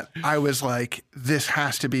heard that, I was like, this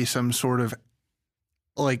has to be some sort of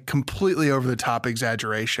like completely over the top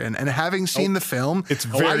exaggeration. And having seen the film, It's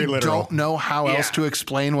very I literal. don't know how else to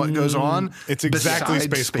explain what goes on. It's exactly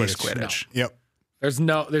besides space Quidditch. Yep. There's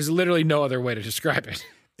literally no other way to describe it.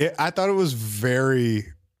 I thought it was very,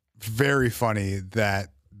 very funny that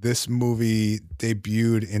this movie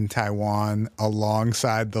debuted in Taiwan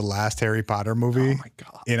alongside the last Harry Potter movie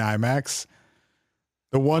in IMAX.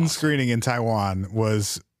 The one screening in Taiwan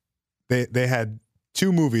was they had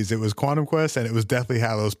 2 movies. It was Quantum Quest and it was Deathly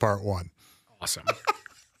Hallows Part 1. Awesome.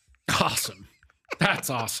 Awesome. That's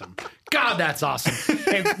awesome. God, that's awesome.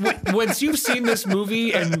 Hey, once you've seen this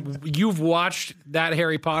movie and you've watched that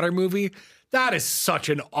Harry Potter movie, that is such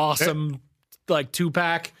an awesome like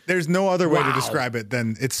 2-pack. There's no other way to Wow. describe it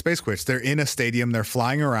than it's Space Quidditch. They're in a stadium. They're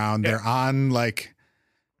flying around. They're on like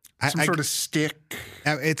Some sort of stick.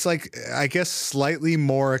 It's like, I guess, slightly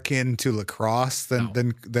more akin to lacrosse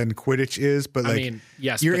than Quidditch is, but like, I mean,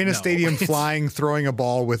 yes, you're but in a no. stadium flying, throwing a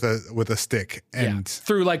ball with a stick, and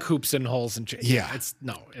through like hoops and holes and shit. Yeah. It's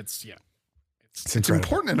it's It's incredible.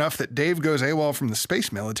 important enough that Dave goes AWOL from the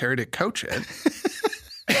space military to coach it.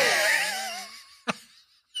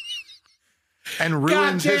 And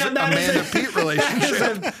ruins his Goddamn, that is Amanda Pete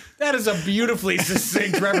relationship. That is a beautifully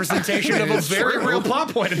succinct representation of a It's very true. real plot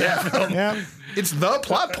point in that film. Yeah, It's the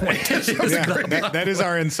plot point. that is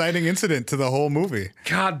our inciting incident to the whole movie.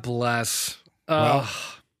 God bless. Well,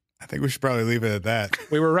 I think we should probably leave it at that.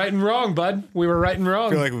 We were right and wrong, bud. We were right and wrong.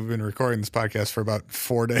 I feel like we've been recording this podcast for about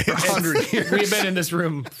 4 days. 100 years. We've been in this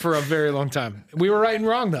room for a very long time. We were right and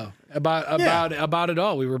wrong though about it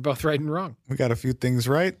all. We were both right and wrong. We got a few things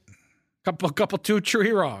right. Couple two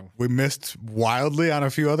true wrong. We missed wildly on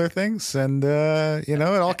a few other things, and it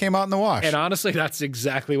all came out in the wash. And honestly, that's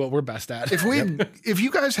exactly what we're best at. If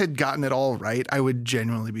you guys had gotten it all right, I would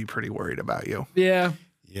genuinely be pretty worried about you. Yeah.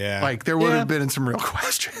 yeah, Like there would have been some real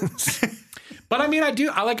questions. But I mean,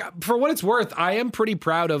 I like, for what it's worth, I am pretty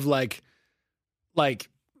proud of like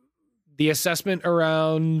the assessment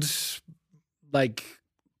around like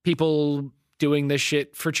people doing this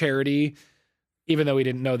shit for charity, even though we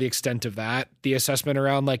didn't know the extent of that. The assessment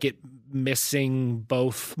around like it missing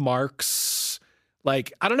both marks.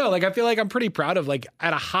 Like, I don't know. Like, I feel like I'm pretty proud of like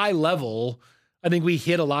at a high level, I think we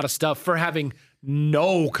hit a lot of stuff for having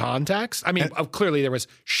no context. I mean, clearly there was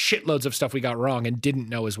shitloads of stuff we got wrong and didn't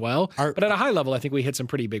know as well. But at a high level, I think we hit some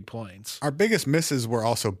pretty big points. our biggest misses were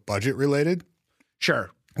also budget related, Sure.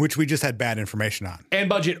 which we just had bad information on. And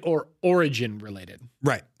budget or origin related.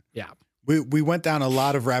 Right. Yeah. We went down a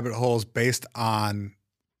lot of rabbit holes based on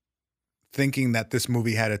thinking that this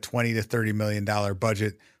movie had a $20 to $30 million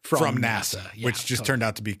budget from NASA, Yeah, which just turned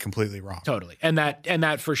out to be completely wrong. Totally. And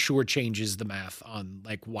that for sure changes the math on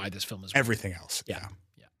like why this film is Everything else. Yeah.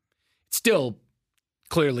 It's still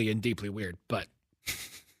clearly and deeply weird, but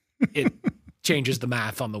it changes the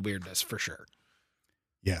math on the weirdness for sure.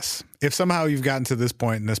 Yes. If somehow you've gotten to this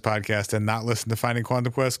point in this podcast and not listened to Finding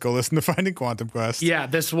Quantum Quest, go listen to Finding Quantum Quest. Yeah,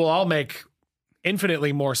 this will all make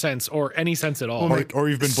infinitely more sense or any sense at all. Or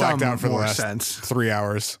you've been blacked some out for the more last sense. 3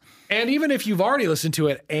 hours. And even if you've already listened to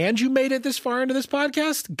it and you made it this far into this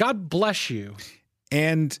podcast, God bless you.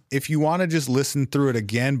 And if you want to just listen through it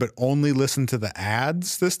again, but only listen to the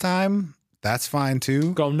ads this time, that's fine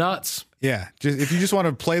too. Go nuts. Yeah. If you just want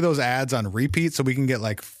to play those ads on repeat so we can get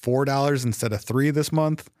like $4 instead of $3 this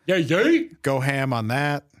month, Yay. go ham on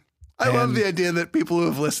that. I love the idea that people who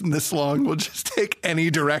have listened this long will just take any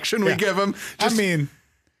direction we give them. I mean,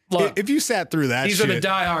 Look, if you sat through that these shit, are the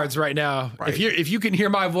diehards right now. Right. If you can hear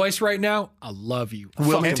my voice right now, I love you. I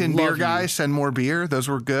Wilmington fucking beer love guy, you. send more beer. Those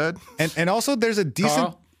were good. and also there's a decent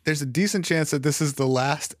Carl? there's a decent chance that this is the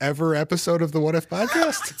last ever episode of the What If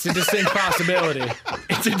podcast. It's a distinct possibility.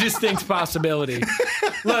 It's a distinct possibility.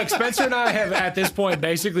 Look, Spencer and I have at this point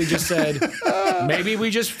basically just said, maybe we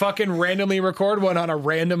just fucking randomly record one on a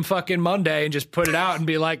random fucking Monday and just put it out and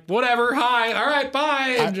be like, whatever, hi, all right,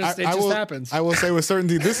 bye. And it just happens. I will say with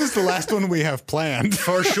certainty, this is the last one we have planned.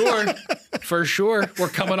 For sure. For sure. We're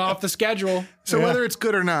coming off the schedule. So whether it's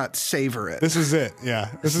good or not, savor it. This is it. Yeah.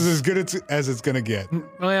 This is as good as it's going to get.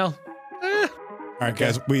 Well, all right,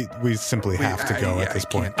 guys, we simply have to go at this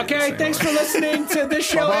point. Okay, thanks for listening to this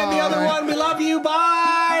show and the other one. We love you.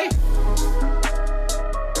 Bye.